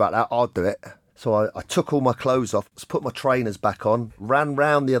 don't worry about that, I'll do it. So I took all my clothes off, put my trainers back on, ran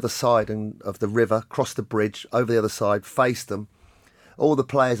round the other side of the river, crossed the bridge, over the other side, faced them. All the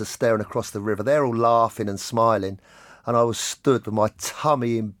players are staring across the river. They're all laughing and smiling. And I was stood with my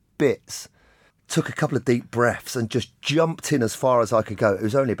tummy in bits, took a couple of deep breaths and just jumped in as far as I could go. It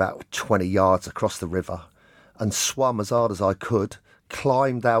was only about 20 yards across the river, and swam as hard as I could,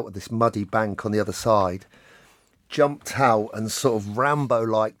 climbed out of this muddy bank on the other side, jumped out and sort of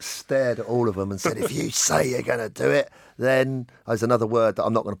Rambo-like stared at all of them and said, if you say you're going to do it, then, there's another word that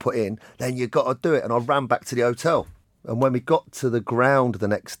I'm not going to put in, then you've got to do it. And I ran back to the hotel. And when we got to the ground the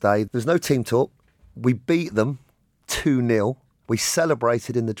next day, there's no team talk. We beat them 2-0. We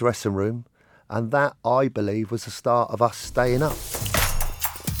celebrated in the dressing room, and that, I believe, was the start of us staying up.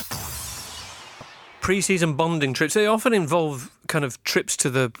 Pre-season bonding trips, they often involve kind of trips to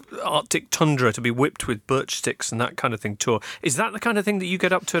the Arctic tundra to be whipped with birch sticks and that kind of thing tour. Is that the kind of thing that you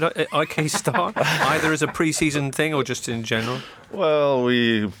get up to at IK Star, either as a pre-season thing or just in general? Well,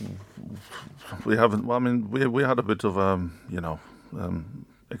 we haven't. Well, I mean, we had a bit of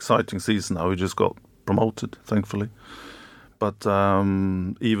exciting season. Now we just got promoted, thankfully. But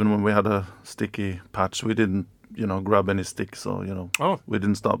even when we had a sticky patch, we didn't, grab any sticks. So, we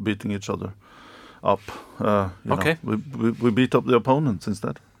didn't start beating each other up. Okay. We beat up the opponents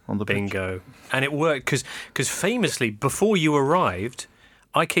instead on the pitch. Bingo. And it worked because famously, before you arrived,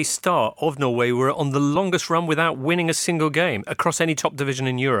 IK Star of Norway were on the longest run without winning a single game across any top division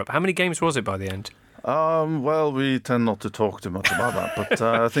in Europe. How many games was it by the end? Well, we tend not to talk too much about that, but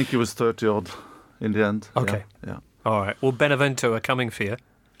I think it was 30-odd in the end. Okay. Yeah. All right. Well, Benevento are coming for you.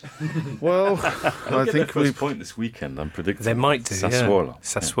 Well, I think first point this weekend. I'm predicting they might do. Sassuolo. Yeah.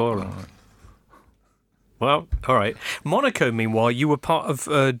 Sassuolo. Yeah. Well, all right. Monaco, meanwhile, you were part of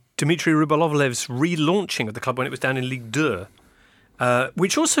Dmitry Rybolovlev's relaunching of the club when it was down in Ligue 2,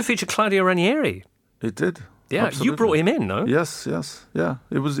 which also featured Claudio Ranieri. It did. Yeah, Absolutely. You brought him in, no? Yes. Yeah,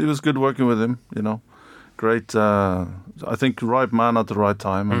 it was good working with him. Great. I think right man at the right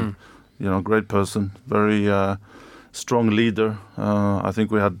time, and great person, very strong leader. I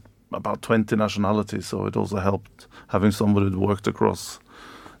think we had about 20 nationalities, so it also helped having somebody who worked across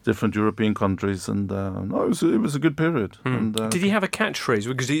different European countries, and it was a good period. And, did he have a catchphrase?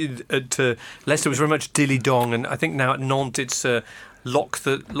 Because Leicester was very much dilly dong, and I think now at Nantes it's lock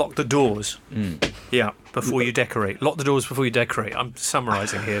the doors. Yeah, before you decorate. Lock the doors before you decorate. I'm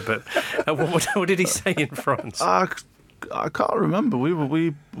summarising here, but what did he say in France? I can't remember.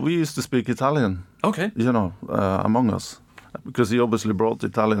 We used to speak Italian. Okay. Among us, because he obviously brought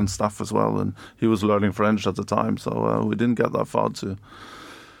Italian staff as well, and he was learning French at the time, so we didn't get that far to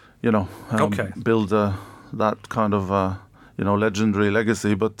build that kind of legendary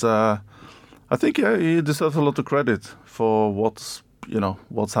legacy. But I think he deserves a lot of credit for what's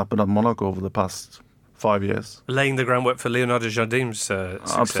happened at Monaco over the past 5 years. Laying the groundwork for Leonardo Jardim's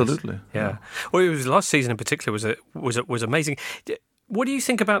success. Absolutely. Yeah. Well, it was last season in particular was amazing. What do you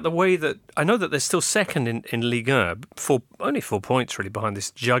think about the way that I know that they're still second in Ligue 1, only 4 points really behind this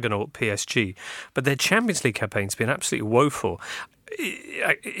juggernaut PSG, but their Champions League campaign's been absolutely woeful.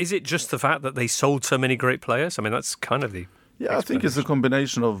 Is it just the fact that they sold so many great players? I mean, that's kind of the... Yeah, I think it's a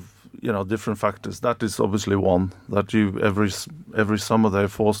combination of different factors. That is obviously one, that you every summer they're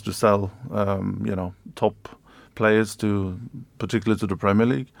forced to sell top players particularly to the Premier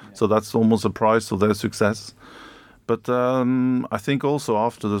League. So that's almost a price of their success. But I think also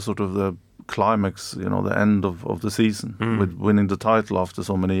after the sort of the climax, the end of the season with winning the title after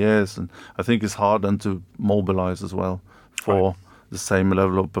so many years, and I think it's hard then to mobilise as well for the same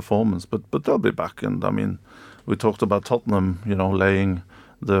level of performance. But they'll be back, and I mean, we talked about Tottenham, laying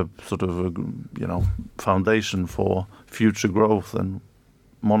the sort of foundation for future growth, and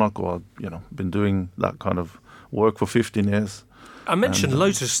Monaco have been doing that kind of work for 15 years. I mentioned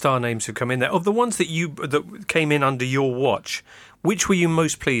loads of star names who come in there. Of the ones that came in under your watch, which were you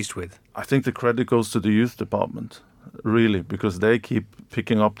most pleased with? I think the credit goes to the youth department, really, because they keep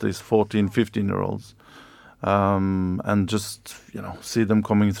picking up these 14, 15-year-olds and just, see them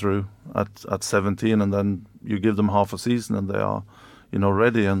coming through at 17, and then you give them half a season and they are,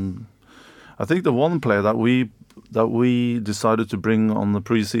 ready. And I think the one player that we decided to bring on the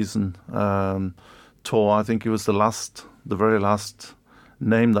pre-season tour, I think it was the very last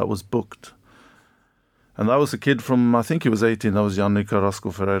name that was booked. And that was a kid from, I think he was 18, that was Yannick Carrasco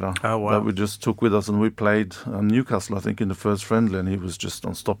Ferreira. Oh, wow. That we just took with us, and we played Newcastle, I think, in the first friendly, and he was just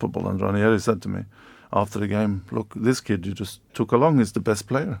unstoppable. And Ranieri said to me after the game, look, this kid you just took along is the best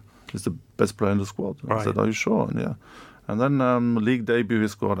player. He's the best player in the squad. I said, are you sure? And yeah. And then league debut he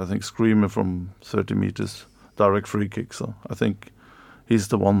scored, I think, screamer from 30 metres, direct free kick. So I think he's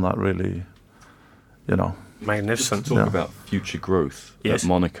the one that really, Magnificent. Talk about future growth at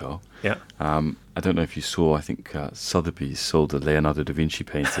Monaco. Yeah. I don't know if you saw, I think Sotheby's sold a Leonardo da Vinci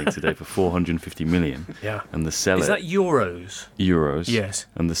painting today for 450 million. Yeah. And the seller... Is that euros? Euros. Yes.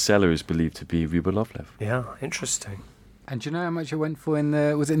 And the seller is believed to be Rybolovlev. Yeah, interesting. And do you know how much it went for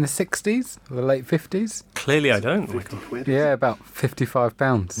was it in the 60s or the late 50s? Clearly I don't. 50 quid. Yeah, about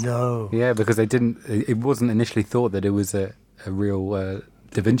 £55. No. Yeah, because it wasn't initially thought that it was a real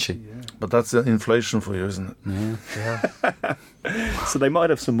Da Vinci. Yeah. But that's inflation for you, isn't it? Yeah. So they might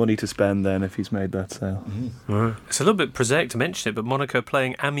have some money to spend then if he's made that sale. It's a little bit prosaic to mention it, but Monaco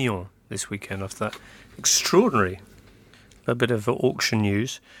playing Amiens this weekend after that. Extraordinary. A bit of auction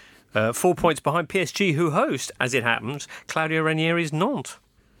news. 4 points behind PSG, who host, as it happens, Claudio Ranieri's Nantes.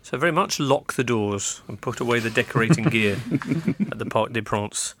 So very much lock the doors and put away the decorating gear at the Parc des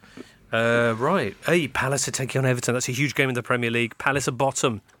Princes. Right. Hey, Palace are taking on Everton. That's a huge game in the Premier League. Palace are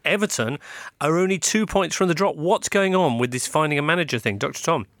bottom. Everton are only 2 points from the drop. What's going on with this finding a manager thing? Dr.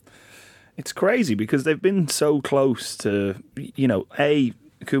 Tom? It's crazy because they've been so close to,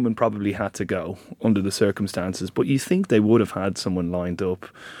 Koeman probably had to go under the circumstances, but you think they would have had someone lined up.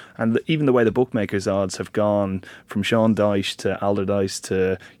 And even the way the bookmakers' odds have gone from Sean Dyche to Allardyce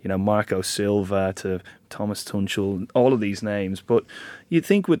to, Marco Silva to Thomas Tuchel, all of these names. But you'd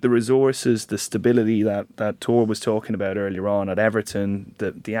think with the resources, the stability that Tor was talking about earlier on at Everton,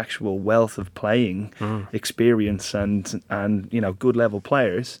 the actual wealth of playing experience and good level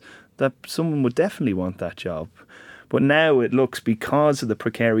players, that someone would definitely want that job. But now it looks, because of the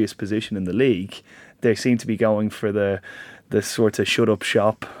precarious position in the league, they seem to be going for the sort of shut-up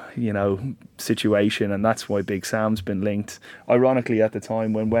shop situation, and that's why Big Sam's been linked. Ironically, at the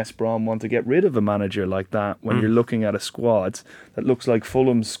time when West Brom want to get rid of a manager like that, when you're looking at a squad that looks like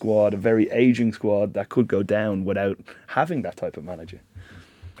Fulham's squad, a very ageing squad that could go down without having that type of manager.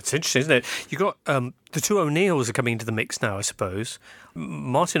 It's interesting, isn't it? You got the two O'Neills are coming into the mix now, I suppose.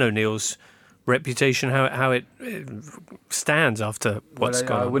 Martin O'Neill's reputation, how it stands after what's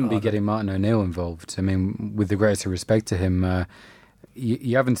gone on. I wouldn't be getting Martin O'Neill involved. I mean, with the greatest respect to him,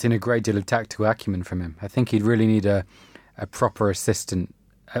 you haven't seen a great deal of tactical acumen from him. I think he'd really need a proper assistant.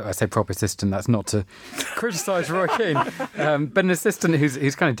 I say proper assistant, that's not to criticise Roy Keane, but an assistant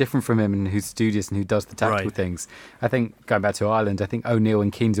who's kind of different from him and who's studious and who does the tactical things. I think, going back to Ireland, I think O'Neill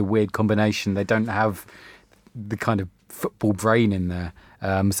and Keane's a weird combination. They don't have the kind of football brain in there.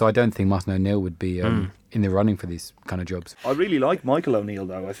 So I don't think Martin O'Neill would be in the running for these kind of jobs. I really like Michael O'Neill,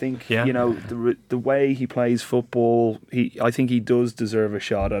 though. I think the way he plays football, I think he does deserve a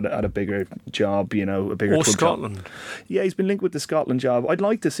shot at a bigger job. A bigger or club Scotland. Job. Yeah, he's been linked with the Scotland job. I'd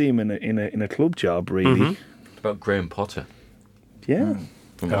like to see him in a club job, really. What about Graham Potter? Yeah,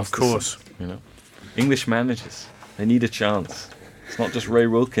 of course. English managers, they need a chance. It's not just Ray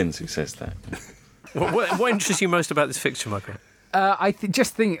Wilkins who says that. What interests you most about this fixture, Michael? I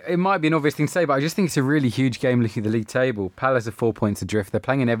just think it might be an obvious thing to say, but I just think it's a really huge game looking at the league table. Palace are 4 points adrift. They're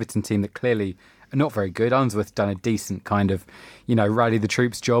playing an Everton team that clearly are not very good. Unsworth's done a decent kind of, rally the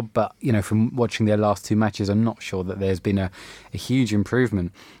troops job, but, from watching their last two matches, I'm not sure that there's been a huge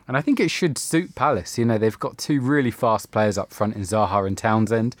improvement. And I think it should suit Palace. They've got two really fast players up front in Zaha and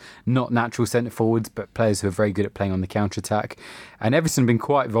Townsend, not natural centre-forwards, but players who are very good at playing on the counter-attack. And Everton have been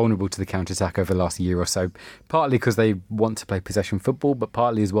quite vulnerable to the counter-attack over the last year or so, partly because they want to play possession football, but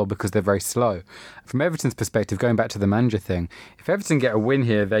partly as well because they're very slow. From Everton's perspective, going back to the manager thing, if Everton get a win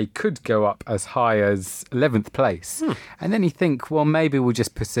here, they could go up as high as 11th place. And then you think, well, maybe we'll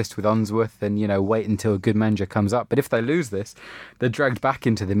just persist with Unsworth and, wait until a good manager comes up. But if they lose this, they're dragged back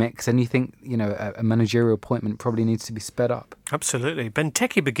into the mix, and you think, a managerial appointment probably needs to be sped up. Absolutely.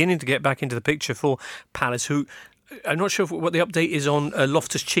 Benteke beginning to get back into the picture for Palace, who... I'm not sure what the update is on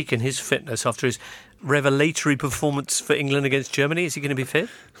Loftus-Cheek and his fitness after his revelatory performance for England against Germany. Is he going to be fit?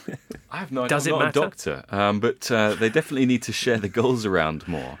 I have no idea. I'm not a doctor, but they definitely need to share the goals around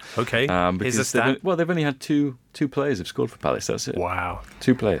more. Okay. Is a stat? They've only had two players who've scored for Palace. That's it. Wow.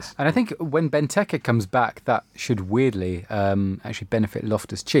 2 players. And I think when Benteke comes back, that should weirdly actually benefit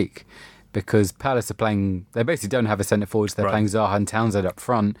Loftus-Cheek, because Palace are playing... They basically don't have a centre-forward, so they're playing Zaha and Townsend up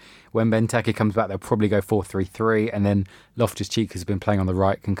front. When Benteke comes back, they'll probably go 4-3-3, and then Loftus-Cheek has been playing on the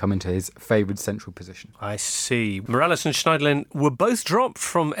right, can come into his favoured central position. I see. Morales and Schneiderlin were both dropped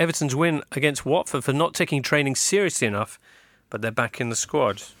from Everton's win against Watford for not taking training seriously enough, but they're back in the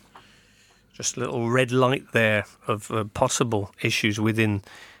squad. Just a little red light there of possible issues within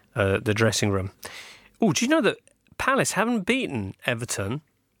the dressing room. Oh, do you know that Palace haven't beaten Everton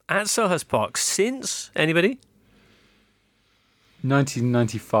at Selhurst Park since? Anybody?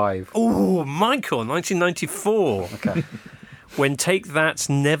 1995. Oh, Michael, 1994. Okay. When Take That's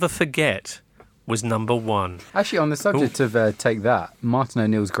Never Forget was number one. Actually, on the subject of Take That, Martin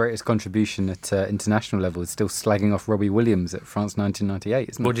O'Neill's greatest contribution at international level is still slagging off Robbie Williams at France 1998,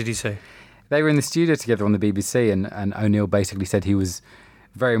 isn't it? What did he say? They were in the studio together on the BBC, and O'Neill basically said he was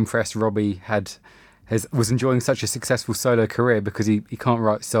very impressed Robbie was enjoying such a successful solo career because he can't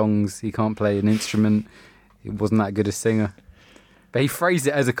write songs, he can't play an instrument, he wasn't that good a singer. But he phrased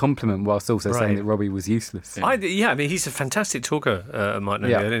it as a compliment whilst also saying that Robbie was useless. I mean, he's a fantastic talker,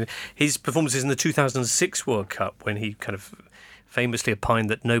 Martin O'Neill. Yeah. His performances in the 2006 World Cup, when he kind of famously opined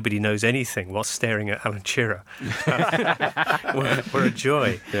that nobody knows anything while staring at Alan Shearer, were a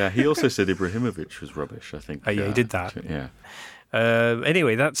joy. Yeah, he also said Ibrahimovic was rubbish, I think. Yeah, he did that. Yeah.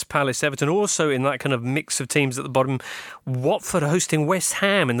 Anyway, that's Palace Everton. Also in that kind of mix of teams at the bottom, Watford hosting West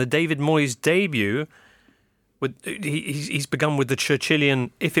Ham in the David Moyes debut. He's begun with the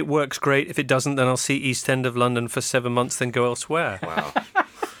Churchillian, if it works, great. If it doesn't, then I'll see East End of London for 7 months, then go elsewhere. Wow.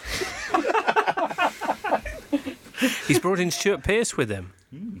 He's brought in Stuart Pearce with him.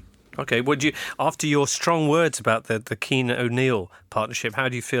 Okay, after your strong words about the Keane-O'Neill partnership, how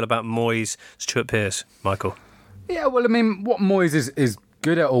do you feel about Moyes, Stuart Pearce, Michael? Yeah, well, I mean, what Moyes is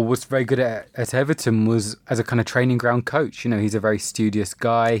good at, or was very good at Everton, was as a kind of training ground coach. He's a very studious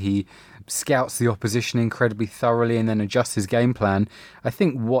guy. He scouts the opposition incredibly thoroughly and then adjusts his game plan. I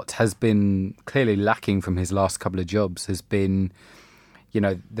think what has been clearly lacking from his last couple of jobs has been,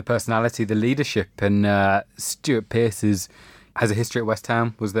 the personality, the leadership. And Stuart Pearce has a history at West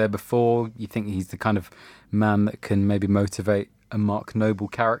Ham, was there before. You think he's the kind of man that can maybe motivate a Mark Noble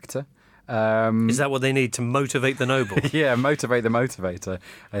character. Is that what they need to motivate the noble? Yeah, motivate the motivator.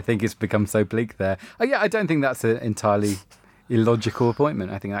 I think it's become so bleak there. I don't think that's an entirely illogical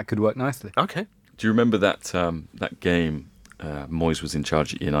appointment. I think that could work nicely. Okay. Do you remember that game Moyes was in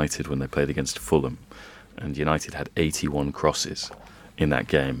charge at United when they played against Fulham, and United had 81 crosses in that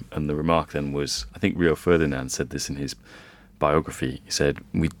game, and the remark then was, I think Rio Ferdinand said this in his biography, he said,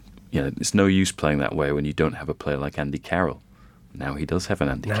 it's no use playing that way when you don't have a player like Andy Carroll. Now he does have an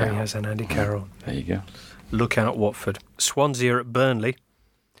Andy Carroll. Now he has an Andy Carroll. There you go. Look out, Watford. Swansea are at Burnley.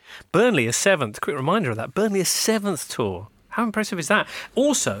 Burnley are 7th. Quick reminder of that. Burnley are 7th, Tor. How impressive is that?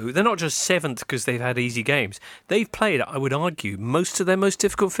 Also, they're not just 7th because they've had easy games. They've played, I would argue, most of their most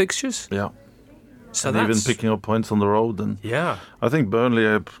difficult fixtures. Yeah. So and even picking up points on the road. And yeah. I think Burnley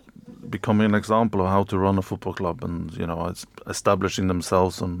are becoming an example of how to run a football club, and it's establishing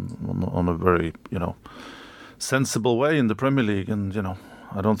themselves on a very sensible way in the Premier League. And I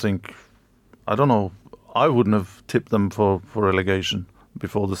don't know, I wouldn't have tipped them for relegation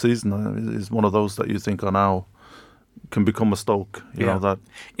before the season. It's one of those that you think are now can become a Stoke. You know that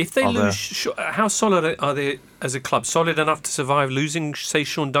if they lose, how solid are they as a club? Solid enough to survive losing, say,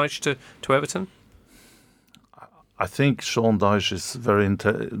 Sean Dyche to Everton? I think Sean Dyche is very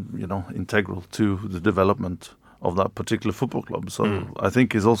integral to the development of that particular football club. So I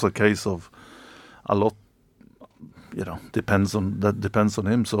think it's also a case of a lot. Depends on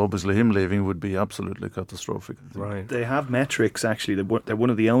him. So obviously, him leaving would be absolutely catastrophic. Right. They have metrics. Actually, they're one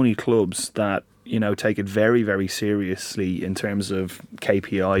of the only clubs that take it very, very seriously in terms of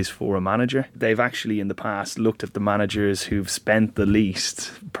KPIs for a manager. They've actually in the past looked at the managers who've spent the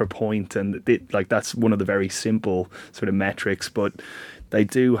least per point, and that's one of the very simple sort of metrics. But they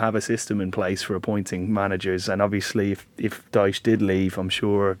do have a system in place for appointing managers, and obviously if Dyche did leave, I'm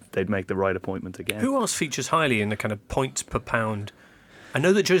sure they'd make the right appointment again. Who else features highly in the kind of points per pound? I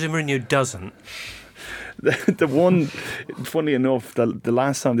know that Jose Mourinho doesn't. The one, funnily enough, the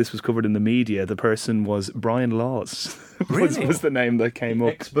last time this was covered in the media, the person was Brian Laws. Really? was the name that came up.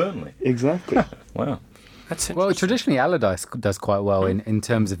 Ex-Burnley. Exactly. Wow. Well, traditionally Allardyce does quite well in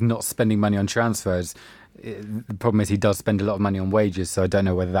terms of not spending money on transfers. The problem is he does spend a lot of money on wages, so I don't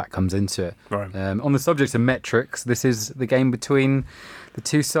know whether that comes into it. Right. On the subject of metrics, this is the game between the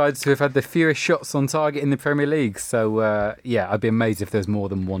two sides who have had the fewest shots on target in the Premier League. So, I'd be amazed if there's more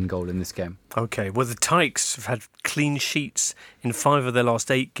than one goal in this game. Okay, well, the Tykes have had clean sheets in 5 of their last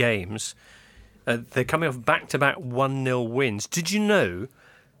 8 games. They're coming off back-to-back 1-0 wins. Did you know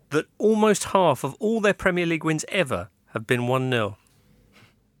that almost half of all their Premier League wins ever have been 1-0?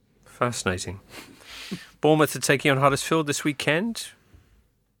 Fascinating. Bournemouth are taking on Huddersfield this weekend.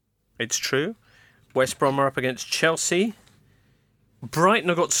 It's true. West Brom are up against Chelsea. Brighton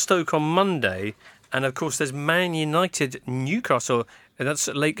have got Stoke on Monday. And, of course, there's Man United, Newcastle. And that's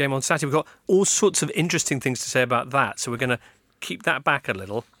a late game on Saturday. We've got all sorts of interesting things to say about that. So we're going to keep that back a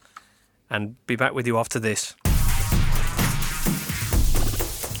little and be back with you after this.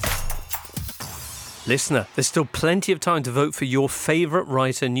 Listener, there's still plenty of time to vote for your favourite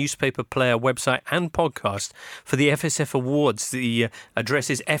writer, newspaper, player, website and podcast for the FSF Awards. The address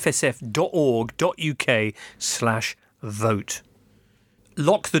is fsf.org.uk/vote.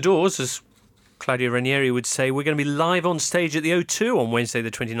 Lock the doors, as Claudio Ranieri would say. We're going to be live on stage at the O2 on Wednesday the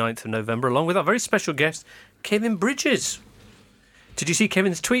 29th of November, along with our very special guest, Kevin Bridges. Did you see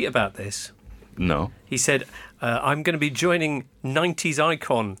Kevin's tweet about this? No. He said, I'm going to be joining 90s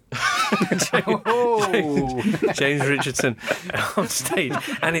icon James Richardson on stage.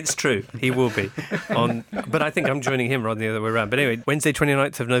 And it's true, he will be. But I think I'm joining him rather than the other way around. But anyway, Wednesday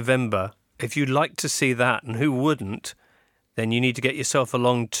 29th of November, if you'd like to see that, and who wouldn't, then you need to get yourself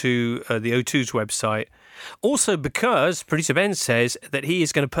along to the O2's website. Also because producer Ben says that he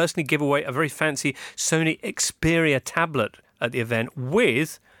is going to personally give away a very fancy Sony Xperia tablet at the event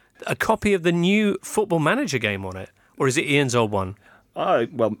with a copy of the new Football Manager game on it. Or is it Ian's old one?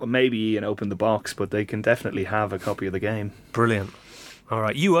 Well, maybe Ian opened the box, but they can definitely have a copy of the game. Brilliant. All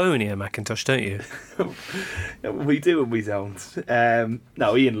right, you own Ian McIntosh, don't you? We do and we don't.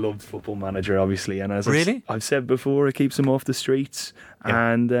 No, Ian loved Football Manager, obviously, and as I've said before, it keeps him off the streets.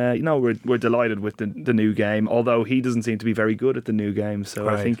 Yeah. And we're delighted with the new game. Although he doesn't seem to be very good at the new game, so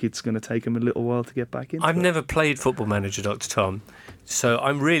right. I think it's going to take him a little while to get back into it. I've never played Football Manager, Dr. Tom, so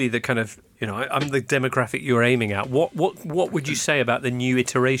I'm really the kind of I'm the demographic you're aiming at. What would you say about the new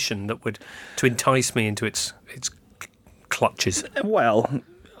iteration that would to entice me into its clutches? Well,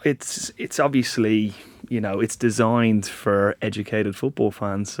 it's obviously it's designed for educated football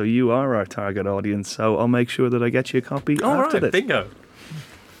fans, so you are our target audience. So I'll make sure that I get you a copy after this. Bingo.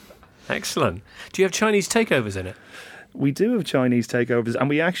 Excellent. Do you have Chinese takeovers in it? We do have Chinese takeovers, and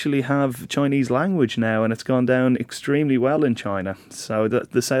we actually have Chinese language now, and it's gone down extremely well in China. So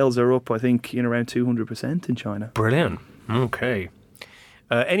the sales are up, I think, in around 200% in China. Brilliant. Okay.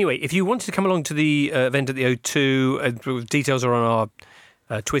 Anyway, if you wanted to come along to the event at the O2, details are on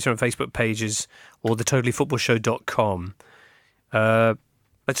our Twitter and Facebook pages or thetotallyfootballshow.com.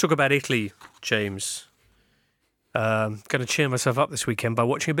 Let's talk about Italy, James. Going to cheer myself up this weekend by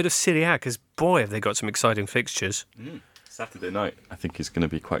watching a bit of Serie A, because, boy, have they got some exciting fixtures. Saturday night, I think, is going to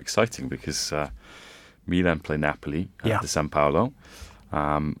be quite exciting because Milan play Napoli at the San Paolo.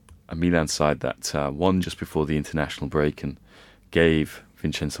 A Milan side that won just before the international break and gave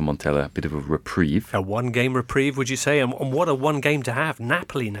Vincenzo Montella a bit of a reprieve. A one-game reprieve, would you say? And what a one game to have.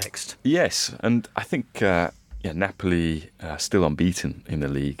 Napoli next. Yes, and I think Napoli still unbeaten in the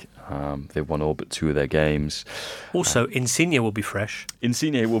league. They've won all but 2 of their games. Also, Insigne will be fresh.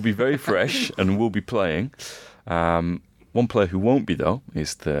 Insigne will be very fresh and will be playing. One player who won't be, though,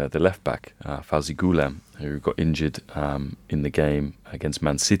 is the left-back, Fauzi Ghoulam, who got injured in the game against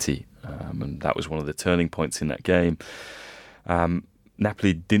Man City. And that was one of the turning points in that game.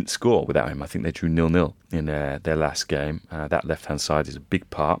 Napoli didn't score without him. I think they drew 0-0 in their last game. That left-hand side is a big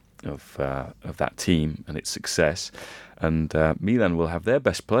part of that team and its success. And Milan will have their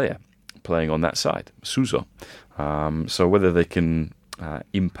best player playing on that side, Suso. So whether they can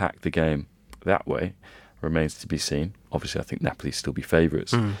impact the game that way remains to be seen. Obviously, I think Napoli still be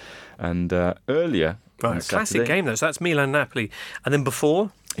favourites. And earlier... Right, a classic game, though. So that's Milan-Napoli. And then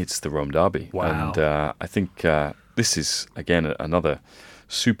before? It's the Rome derby. Wow. And I think this is, again, another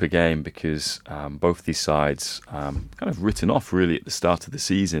super game because both these sides kind of written off, really, at the start of the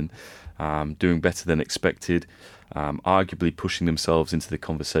season, doing better than expected, arguably pushing themselves into the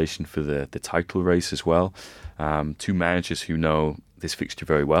conversation for the title race as well. 2 managers who know this fixture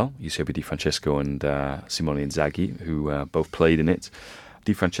very well, Eusebio Di Francesco and Simone Inzaghi, who both played in it.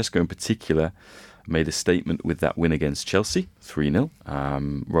 Di Francesco in particular made a statement with that win against Chelsea, 3-0.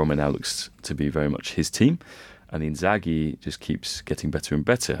 Roma now looks to be very much his team. And Inzaghi just keeps getting better and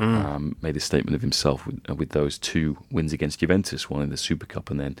better. Made a statement of himself with those 2 wins against Juventus, one in the Super Cup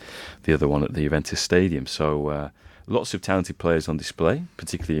and then the other one at the Juventus Stadium. So lots of talented players on display,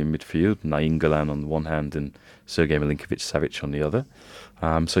 particularly in midfield. Nainggolan on the one hand and Sergej Milinkovic-Savic on the other.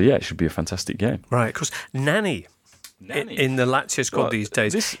 So yeah, it should be a fantastic game. Right, of course. Nani. In the Lazio squad these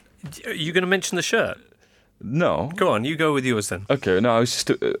days. Are you going to mention the shirt? No. Go on, you go with yours then. Okay, no, I was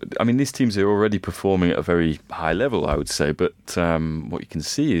just... these teams are already performing at a very high level, I would say, but what you can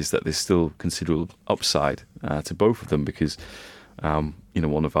see is that there's still considerable upside to both of them because,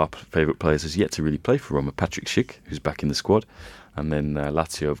 one of our favourite players has yet to really play for Roma, Patrick Schick, who's back in the squad, and then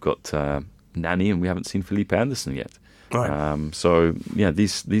Lazio have got Nani, and we haven't seen Felipe Anderson yet. Right. So yeah,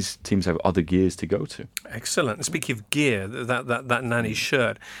 these teams have other gears to go to. Excellent. Speaking of gear, that Nani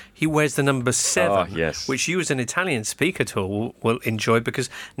shirt, he wears the number 7, yes. which you as an Italian speaker tool will enjoy because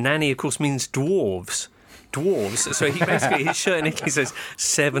Nani, of course, means dwarves. So he basically, his shirt in Italy says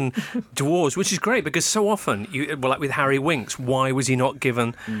 7 dwarves, which is great because so often, like with Harry Winks, why was he not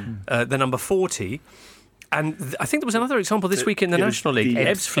given the number 40? And I think there was another example this week in the National League,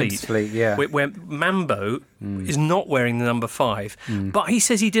 Ebbsfleet, where Mambo is not wearing the number 5, but he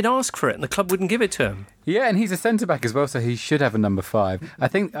says he did ask for it and the club wouldn't give it to him. Yeah, and he's a centre-back as well, so he should have a number 5. I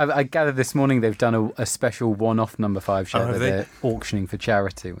think I gathered this morning they've done a special one-off number 5 shirt that they're auctioning for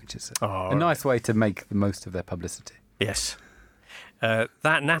charity, which is a nice way to make the most of their publicity. Yes.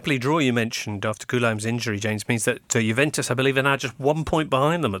 That Napoli draw you mentioned after Ghoulam's injury, James, means that Juventus, I believe, are now just 1 point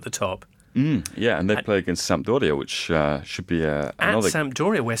behind them at the top. Yeah, and they play against Sampdoria, which should be another... At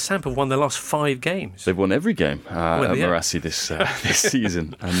Sampdoria, where Samp have won their last 5 games. They've won every game at Marassi this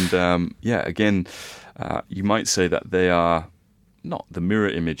season. And again, you might say that they are not the mirror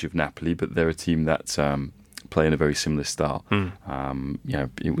image of Napoli, but they're a team that play in a very similar style.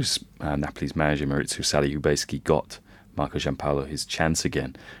 It was Napoli's manager, Maurizio Sarri, who basically got Marco Giampaolo his chance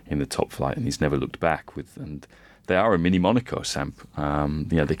again in the top flight, and he's never looked back. And they are a mini Monaco, Samp.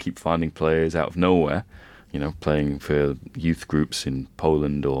 They keep finding players out of nowhere, playing for youth groups in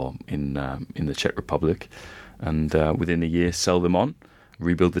Poland or in the Czech Republic, and within a year sell them on,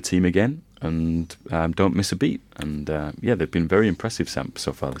 rebuild the team again, and don't miss a beat. And they've been very impressive, Samp,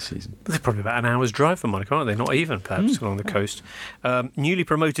 so far this season. They're probably about an hour's drive from Monaco, aren't they? Not even, perhaps, along the coast. Newly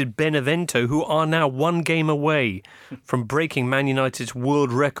promoted Benevento, who are now 1 game away from breaking Man United's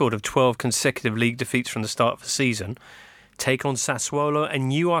world record of 12 consecutive league defeats from the start of the season, take on Sassuolo,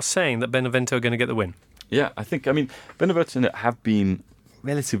 and you are saying that Benevento are going to get the win. Yeah, I think, Benevento have been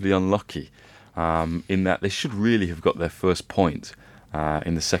relatively unlucky in that they should really have got their first point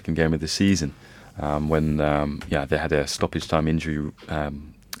in the second game of the season when they had a stoppage time injury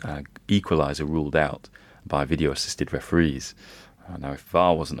equaliser ruled out by video-assisted referees. Now, if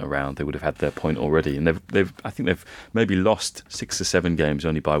VAR wasn't around, they would have had their point already, and I think they've maybe lost 6 or 7 games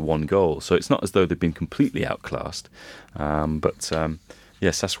only by 1 goal. So it's not as though they've been completely outclassed. Sassuolo,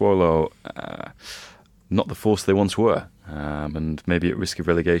 not the force they once were, and maybe at risk of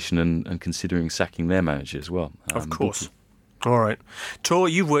relegation and considering sacking their manager as well. Of course. All right, Tor,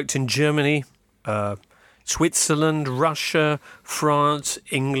 you've worked in Germany, Switzerland, Russia, France,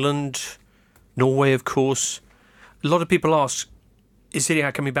 England, Norway, of course. A lot of people ask, is Serie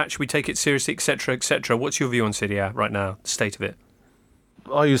A coming back? Should we take it seriously, etc., etc.? What's your view on Serie A right now, the state of it?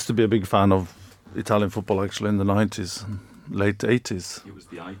 I used to be a big fan of Italian football, actually, in the 90s, late 80s. It was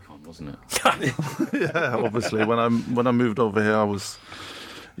the icon, wasn't it? Yeah, obviously. When I moved over here, I was,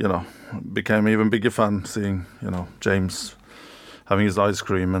 became an even bigger fan, seeing, James having his ice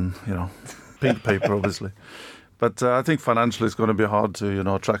cream and, pink paper, obviously. But I think financially it's going to be hard to,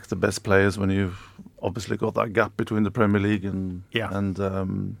 attract the best players when you've obviously got that gap between the Premier League and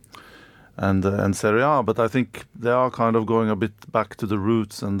Serie A. But I think they are kind of going a bit back to the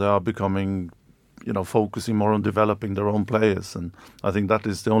roots, and they are becoming, focusing more on developing their own players. And I think that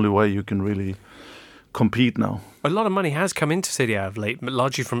is the only way you can really compete now. A lot of money has come into Serie A of late, but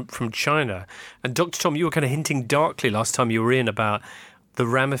largely from China. And Dr. Tom, you were kind of hinting darkly last time you were in about the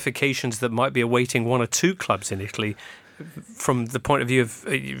ramifications that might be awaiting 1 or 2 clubs in Italy from the point of view of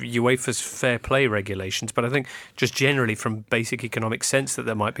UEFA's fair play regulations, but I think just generally from basic economic sense that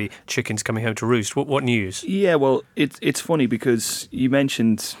there might be chickens coming home to roost. What news? Yeah, well, it's funny because you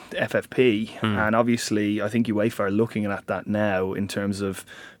mentioned FFP, and obviously I think UEFA are looking at that now in terms of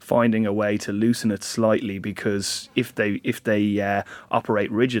finding a way to loosen it slightly, because if they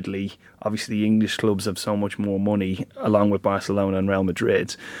operate rigidly, obviously the English clubs have so much more money, along with Barcelona and Real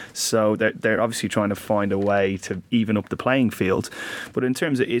Madrid. So they're obviously trying to find a way to even up the playing field. But in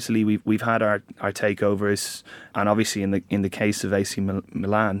terms of Italy, we've had our takeovers, and obviously in the case of AC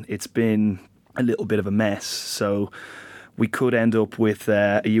Milan, it's been a little bit of a mess. So we could end up with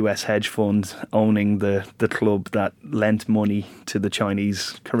a US hedge fund owning the club that lent money to the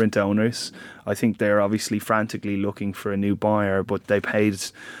Chinese current owners. I think they're obviously frantically looking for a new buyer, but they paid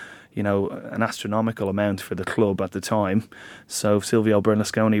an astronomical amount for the club at the time. So Silvio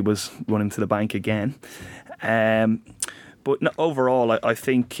Berlusconi was running to the bank again. But no, overall, I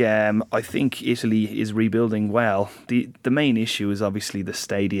think Italy is rebuilding well. The main issue is obviously the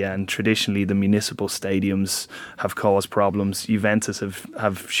stadia, and traditionally the municipal stadiums have caused problems. Juventus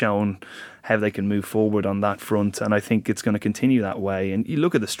have shown how they can move forward on that front, and I think it's going to continue that way. And you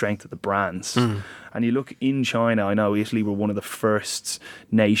look at the strength of the brands, and you look in China. I know Italy were one of the first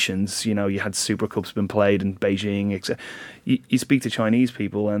nations. You had Super Cups been played in Beijing, etc. You speak to Chinese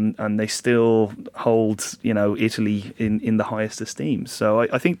people, and they still hold Italy in the highest esteem. So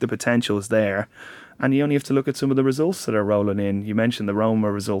I think the potential is there, and you only have to look at some of the results that are rolling in. You mentioned the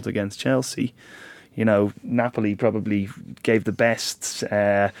Roma result against Chelsea. Napoli probably gave the best,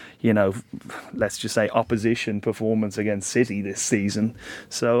 let's just say opposition performance against City this season.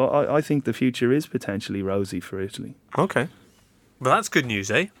 So I think the future is potentially rosy for Italy. Okay. Well, that's good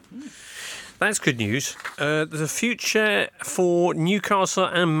news, eh? That's good news. There's a future for Newcastle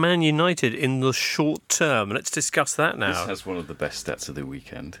and Man United in the short term. Let's discuss that now. This has one of the best stats of the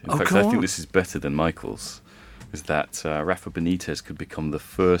weekend. In fact, I think this is better than Michael's, is that Rafa Benitez could become the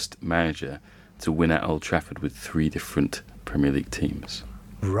first manager to win at Old Trafford with 3 different Premier League teams.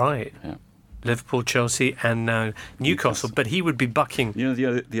 Right. Yeah. Liverpool, Chelsea, and now Newcastle. But he would be bucking.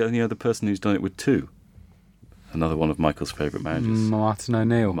 The only other person who's done it with 2. Another one of Michael's favourite managers. Martin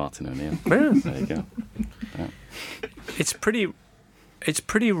O'Neill. Yeah. Yeah. There you go. Yeah. It's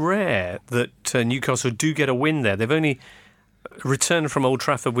pretty rare that Newcastle do get a win there. They've only returned from Old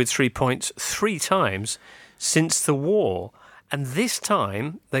Trafford with 3 points 3 times since the war. And this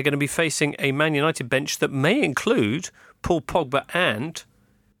time, they're going to be facing a Man United bench that may include Paul Pogba and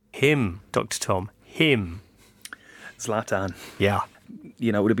him, Dr. Tom. Him. Zlatan. Yeah.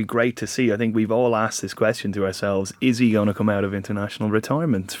 Would it be great to see? I think we've all asked this question to ourselves. Is he going to come out of international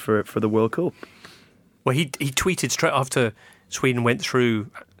retirement for the World Cup? Well, he tweeted straight after Sweden went through,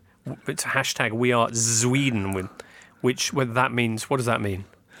 it's hashtag We Are Sweden, which, whether that means, what does that mean?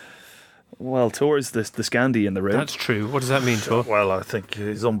 Well, Tor's the Scandi in the room. That's true. What does that mean, Tor? Well, I think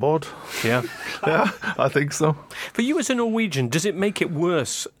he's on board. Yeah. Yeah, I think so. For you as a Norwegian, does it make it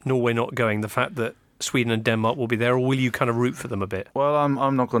worse, Norway not going, the fact that Sweden and Denmark will be there, or will you kind of root for them a bit? Well,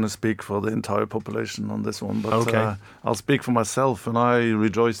 I'm not going to speak for the entire population on this one, but okay. I'll speak for myself, and I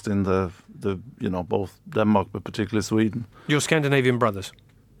rejoiced in the both Denmark, but particularly Sweden. Your Scandinavian brothers?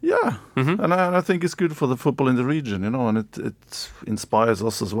 Yeah, and I think it's good for the football in the region, and it inspires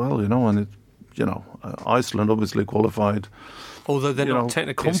us as well, and Iceland obviously qualified. Although they're not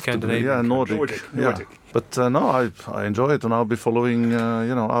technically Scandinavian. Yeah, Nordic. Yeah. But no, I enjoy it, and I'll be following,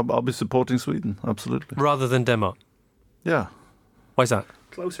 I'll be supporting Sweden, absolutely. Rather than Denmark? Yeah. Why is that?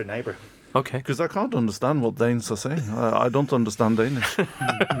 Closer neighbour. Okay. Because I can't understand what Danes are saying. I don't understand Danish.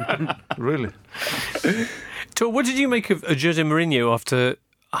 Really. Tor, what did you make of Jose Mourinho after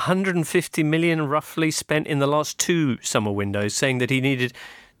 150 million roughly spent in the last 2 summer windows, saying that he needed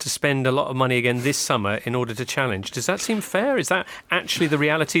to spend a lot of money again this summer in order to challenge? Does that seem fair? Is that actually the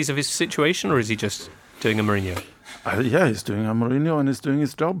realities of his situation, or is he just doing a Mourinho? Yeah, he's doing a Mourinho and he's doing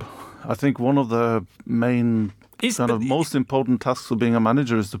his job. I think one of the main most important tasks of being a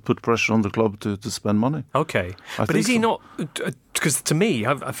manager is to put pressure on the club to spend money. Okay. But is he not... Because to me,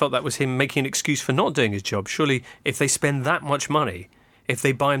 I felt that was him making an excuse for not doing his job. Surely, if they spend that much money, if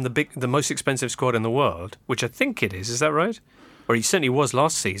they buy him the most expensive squad in the world, which I think it is that right? Or he certainly was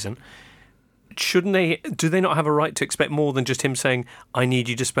last season, shouldn't they... Do they not have a right to expect more than just him saying, I need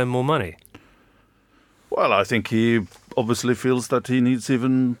you to spend more money? Well, I think he obviously feels that he needs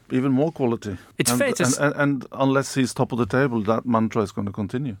even more quality. It's fair to... And unless he's top of the table, that mantra is going to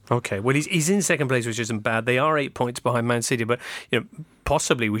continue. Okay, well, he's in second place, which isn't bad. They are 8 points behind Man City, but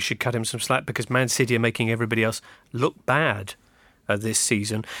possibly we should cut him some slack because Man City are making everybody else look bad this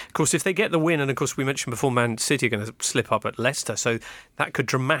season. Of course, if they get the win, and of course we mentioned before, Man City are going to slip up at Leicester, so that could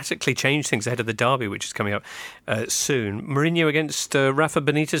dramatically change things ahead of the derby, which is coming up soon. Mourinho against Rafa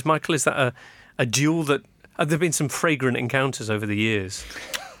Benitez. Michael, is that a duel that... Have there been some fragrant encounters over the years?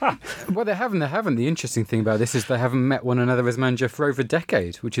 Well, they haven't. The interesting thing about this is they haven't met one another as manager for over a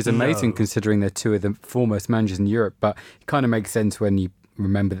decade, which is amazing considering they're 2 of the foremost managers in Europe. But it kind of makes sense when you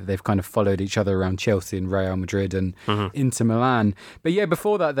remember that they've kind of followed each other around Chelsea and Real Madrid and Inter Milan. But yeah,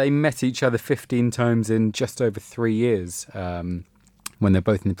 before that, they met each other 15 times in just over 3 years. When they're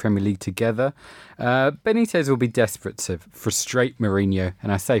both in the Premier League together. Benitez will be desperate to frustrate Mourinho,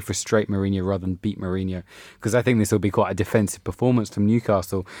 and I say frustrate Mourinho rather than beat Mourinho, because I think this will be quite a defensive performance from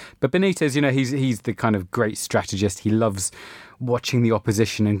Newcastle. But Benitez, he's the kind of great strategist. He loves watching the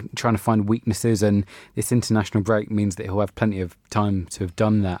opposition and trying to find weaknesses, and this international break means that he'll have plenty of time to have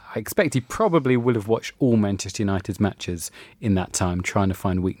done that. I expect he probably will have watched all Manchester United's matches in that time, trying to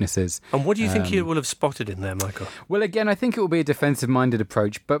find weaknesses. And what do you think he will have spotted in there, Michael? Well, again, I think it will be a defensive-minded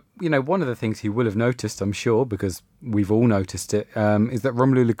approach, but, one of the things he will have noticed, I'm sure, because we've all noticed it, is that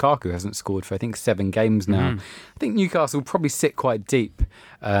Romelu Lukaku hasn't scored for, I think, 7 games now. I think Newcastle will probably sit quite deep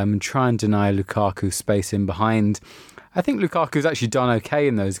and try and deny Lukaku space in behind. I think Lukaku's actually done okay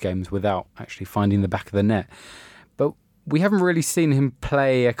in those games without actually finding the back of the net. But we haven't really seen him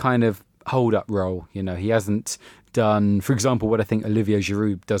play a kind of hold-up role. He hasn't done, for example, what I think Olivier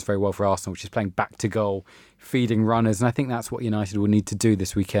Giroud does very well for Arsenal, which is playing back to goal, feeding runners. And I think that's what United will need to do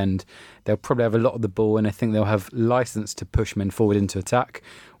this weekend. They'll probably have a lot of the ball, and I think they'll have licence to push men forward into attack.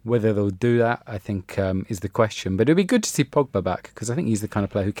 Whether they'll do that, I think, is the question. But it'll be good to see Pogba back, because I think he's the kind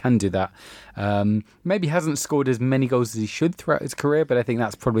of player who can do that. Maybe hasn't scored as many goals as he should throughout his career, but I think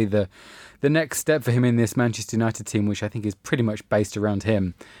that's probably the next step for him in this Manchester United team, which I think is pretty much based around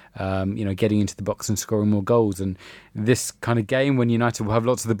him, getting into the box and scoring more goals. And this kind of game, when United will have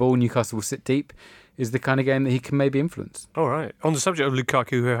lots of the ball, Newcastle will sit deep, is the kind of game that he can maybe influence. All right. On the subject of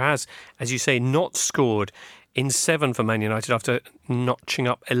Lukaku, who has, as you say, not scored in 7 for Man United after notching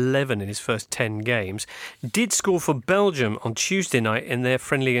up 11 in his first 10 games, did score for Belgium on Tuesday night in their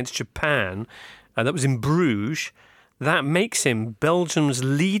friendly against Japan. That was in Bruges. That makes him Belgium's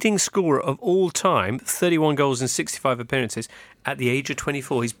leading scorer of all time, 31 goals in 65 appearances, at the age of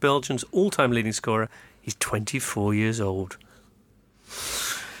 24. He's Belgium's all-time leading scorer. He's 24 years old.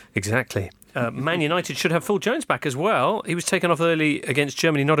 Exactly. Man United should have Phil Jones back as well. He was taken off early against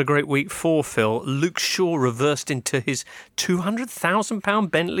Germany. Not a great week for Phil. Luke Shaw reversed into his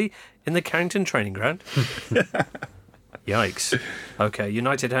 £200,000 Bentley in the Carrington training ground. Yikes. Okay,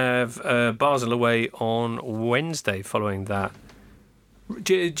 United have Basel away on Wednesday following that.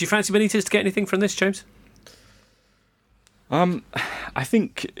 Do you fancy Benitez to get anything from this, James? I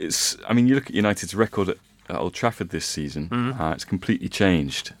think you look at United's record at Old Trafford this season. It's completely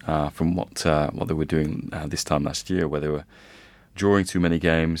changed from what they were doing this time last year, where they were drawing too many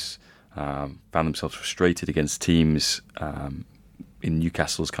games, found themselves frustrated against teams in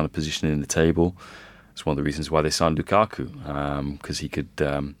Newcastle's kind of position in the table. It's one of the reasons why they signed Lukaku, because he could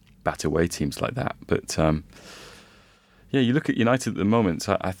bat away teams like that. But you look at United at the moment.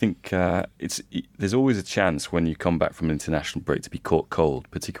 I think there's always a chance when you come back from an international break to be caught cold,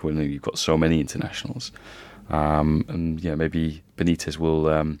 particularly when you've got so many internationals. And maybe Benitez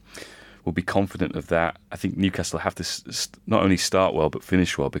will be confident of that. I think Newcastle have to not only start well but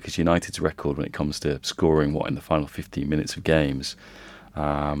finish well, because United's record when it comes to scoring in the final 15 minutes of games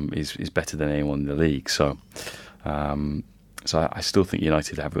is better than anyone in the league. So I still think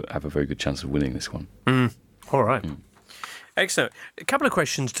United have a very good chance of winning this one. All right. Excellent. A couple of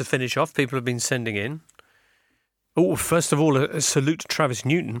questions to finish off. People have been sending in. Oh, first of all, a salute to Travis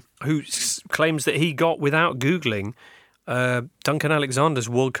Newton, who claims that he got, without Googling, Duncan Alexander's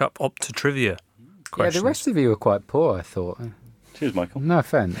World Cup Opta trivia questions. Yeah, the rest of you were quite poor, I thought. Cheers, Michael. No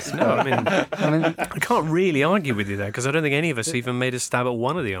offence. No, I mean, I can't really argue with you there, because I don't think any of us even made a stab at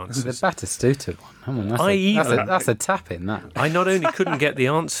one of the answers. The Batistuta one. That's a tap in, that. I not only couldn't get the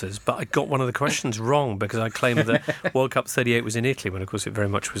answers, but I got one of the questions wrong, because I claimed that World Cup 38 was in Italy, when of course it very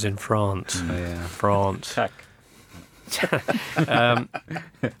much was in France. France.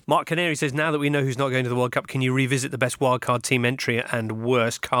 Mark Canary says, now that we know who's not going to the World Cup, can you revisit the best wildcard team entry and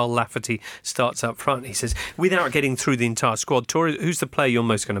worst? Carl Lafferty starts up front. He says, without getting through the entire squad, Tori, who's the player you're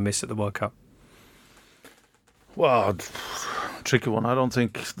most going to miss at the World Cup? Well, tricky one. I don't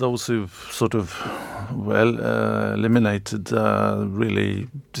think those who've sort of eliminated really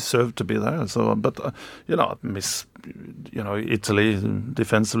deserve to be there. So, but I miss Italy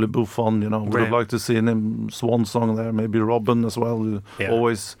defensively. Buffon. Would have liked to see him swan song there. Maybe Robben as well, who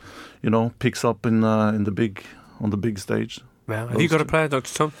always picks up on the big stage. Well, have you got a player,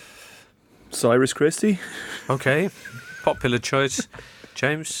 Dr. Tom? Cyrus Christie. Okay, popular choice.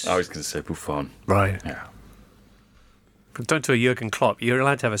 James? I was going to say Buffon. Right. Yeah. But don't do a Jurgen Klopp. You're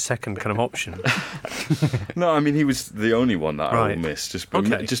allowed to have a second kind of option. No, I mean, he was the only one that I will miss.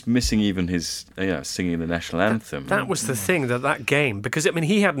 Just missing even his singing the national anthem. That was the thing, that game, because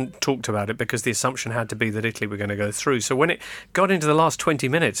he hadn't talked about it, because the assumption had to be that Italy were going to go through. So when it got into the last 20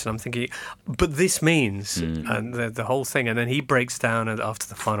 minutes, and I'm thinking, but this means, and the whole thing, and then he breaks down after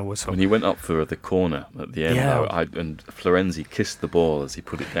the final whistle. When he went up for the corner at the end, and Florenzi kissed the ball as he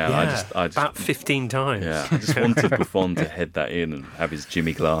put it down. I just about 15 times. Yeah, I just wanted Buffon to head that in and have his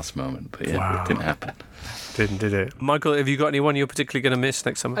Jimmy Glass moment, but it didn't happen. Did it? Michael, have you got anyone you're particularly going to miss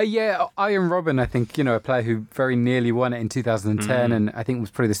next summer? Ian Robben, I think, a player who very nearly won it in 2010 and I think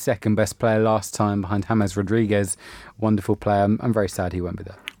was probably the second best player last time behind James Rodriguez. Wonderful player. I'm very sad he won't be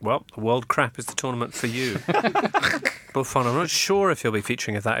there. Well, World Crap is the tournament for you. Buffon, I'm not sure if he'll be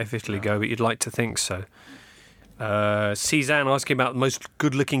featuring at that if Italy go, but you'd like to think so. Cezanne asking about the most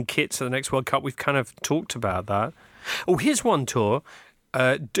good-looking kits at the next World Cup. We've kind of talked about that. Oh, here's one, Tor.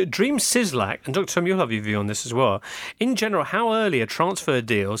 Dream Sislak, and Dr. Tom, you'll have your view on this as well. In general, how early are transfer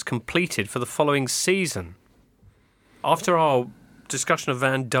deals completed for the following season? After our discussion of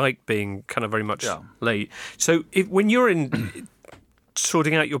Van Dijk being kind of very much late. So when you're in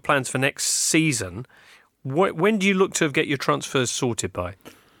sorting out your plans for next season, when do you look to get your transfers sorted by?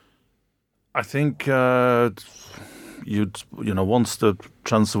 I think once the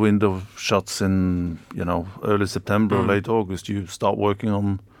transfer window shuts in, early September or late August, you start working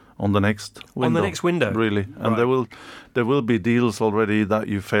on the next window. On the next window, really, and there will be deals already that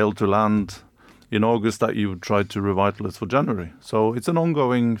you failed to land in August that you tried to revitalize for January. So it's an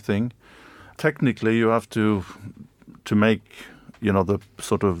ongoing thing. Technically, you have to make the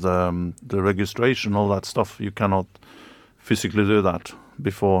sort of the registration, all that stuff. You cannot physically do that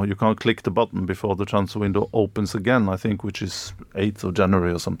before. You can't click the button before the transfer window opens again, I think, which is 8th of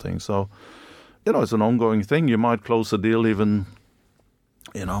January or something. So, it's an ongoing thing. You might close a deal even,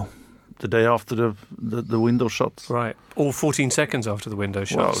 the day after the window shuts. Right. Or 14 seconds after the window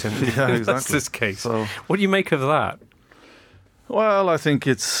shuts. Well, yeah, exactly. That's this case. So, what do you make of that? Well, I think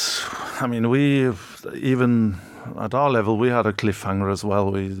we even at our level, we had a cliffhanger as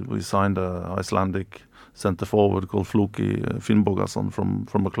well. We signed an Icelandic centre forward called Fluki Finnbogason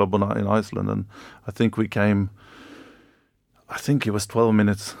from a club in Iceland, and I think it was 12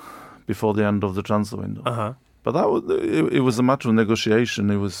 minutes before the end of the transfer window. Uh-huh. But it was a matter of negotiation.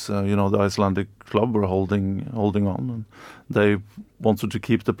 It was the Icelandic club were holding on, and they wanted to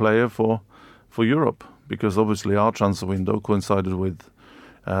keep the player for Europe, because obviously our transfer window coincided with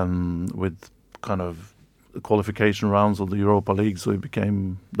kind of qualification rounds of the Europa League, so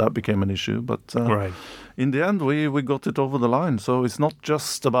that became an issue. But in the end, we got it over the line. So it's not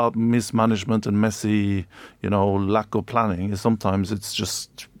just about mismanagement and messy, lack of planning. Sometimes it's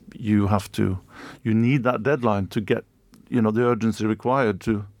just you need that deadline to get, the urgency required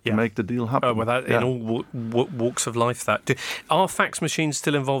to make the deal happen. In all walks of life, are fax machines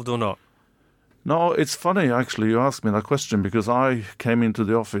still involved or not? No, it's funny, actually, you asked me that question, because I came into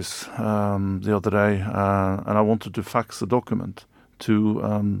the office the other day and I wanted to fax a document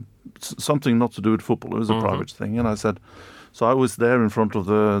to something not to do with football. It was a private thing. And I said, so I was there in front of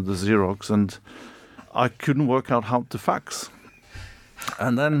the Xerox, and I couldn't work out how to fax.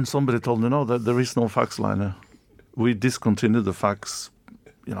 And then somebody told me, no, that there is no fax line. We discontinued the fax,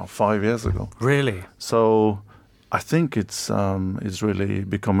 5 years ago. Really? So I think it's really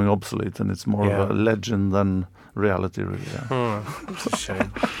becoming obsolete, and it's more of a legend than reality, really. Yeah. It's a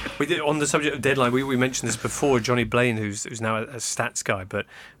shame. We did, on the subject of deadline, we mentioned this before. Johnny Blaine, who's now a stats guy, but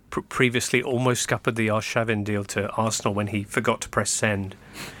previously almost scuppered the Arshavin deal to Arsenal when he forgot to press send.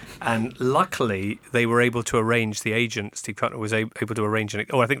 And luckily, they were able to arrange, the agent, Steve Cutler, was able to arrange,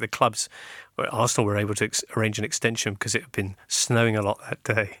 I think the clubs, Arsenal were able to arrange an extension because it had been snowing a lot that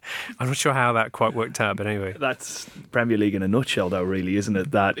day. I'm not sure how that quite worked out, but anyway. That's Premier League in a nutshell, though, really, isn't it?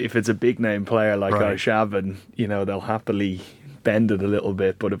 That if it's a big-name player like Arshavin, they'll happily bend it a little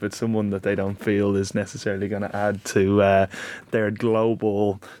bit, but if it's someone that they don't feel is necessarily going to add to their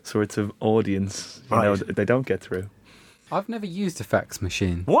global sorts of audience, they don't get through. I've never used a fax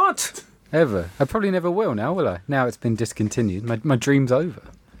machine. What? Ever. I probably never will now, will I? Now it's been discontinued. My dream's over.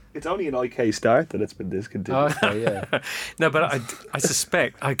 It's only an IK start that it's been discontinued. Oh, okay, yeah. No, but I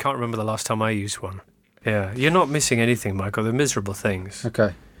suspect, I can't remember the last time I used one. Yeah, you're not missing anything, Michael. They're miserable things.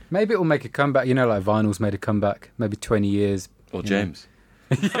 Okay. Maybe it will make a comeback. Like vinyl's made a comeback. Maybe 20 years. Or James.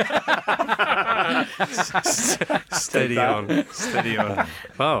 Steady on.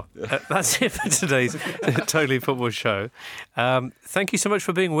 Well, that's it for today's Totally Football show. Thank you so much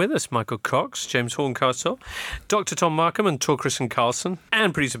for being with us, Michael Cox, James Horncastle, Dr. Tom Markham and Tor Christian Carlson,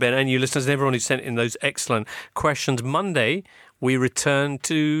 and producer Ben, and you listeners and everyone who sent in those excellent questions. Monday, we return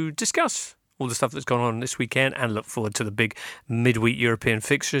to discuss all the stuff that's gone on this weekend and look forward to the big midweek European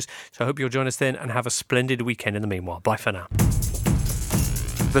fixtures. So I hope you'll join us then and have a splendid weekend in the meanwhile. Bye for now.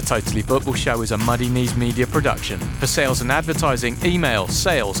 The Totally Football Show is a Muddy Knees Media production. For sales and advertising, email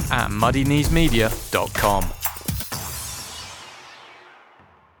sales@muddykneesmedia.com.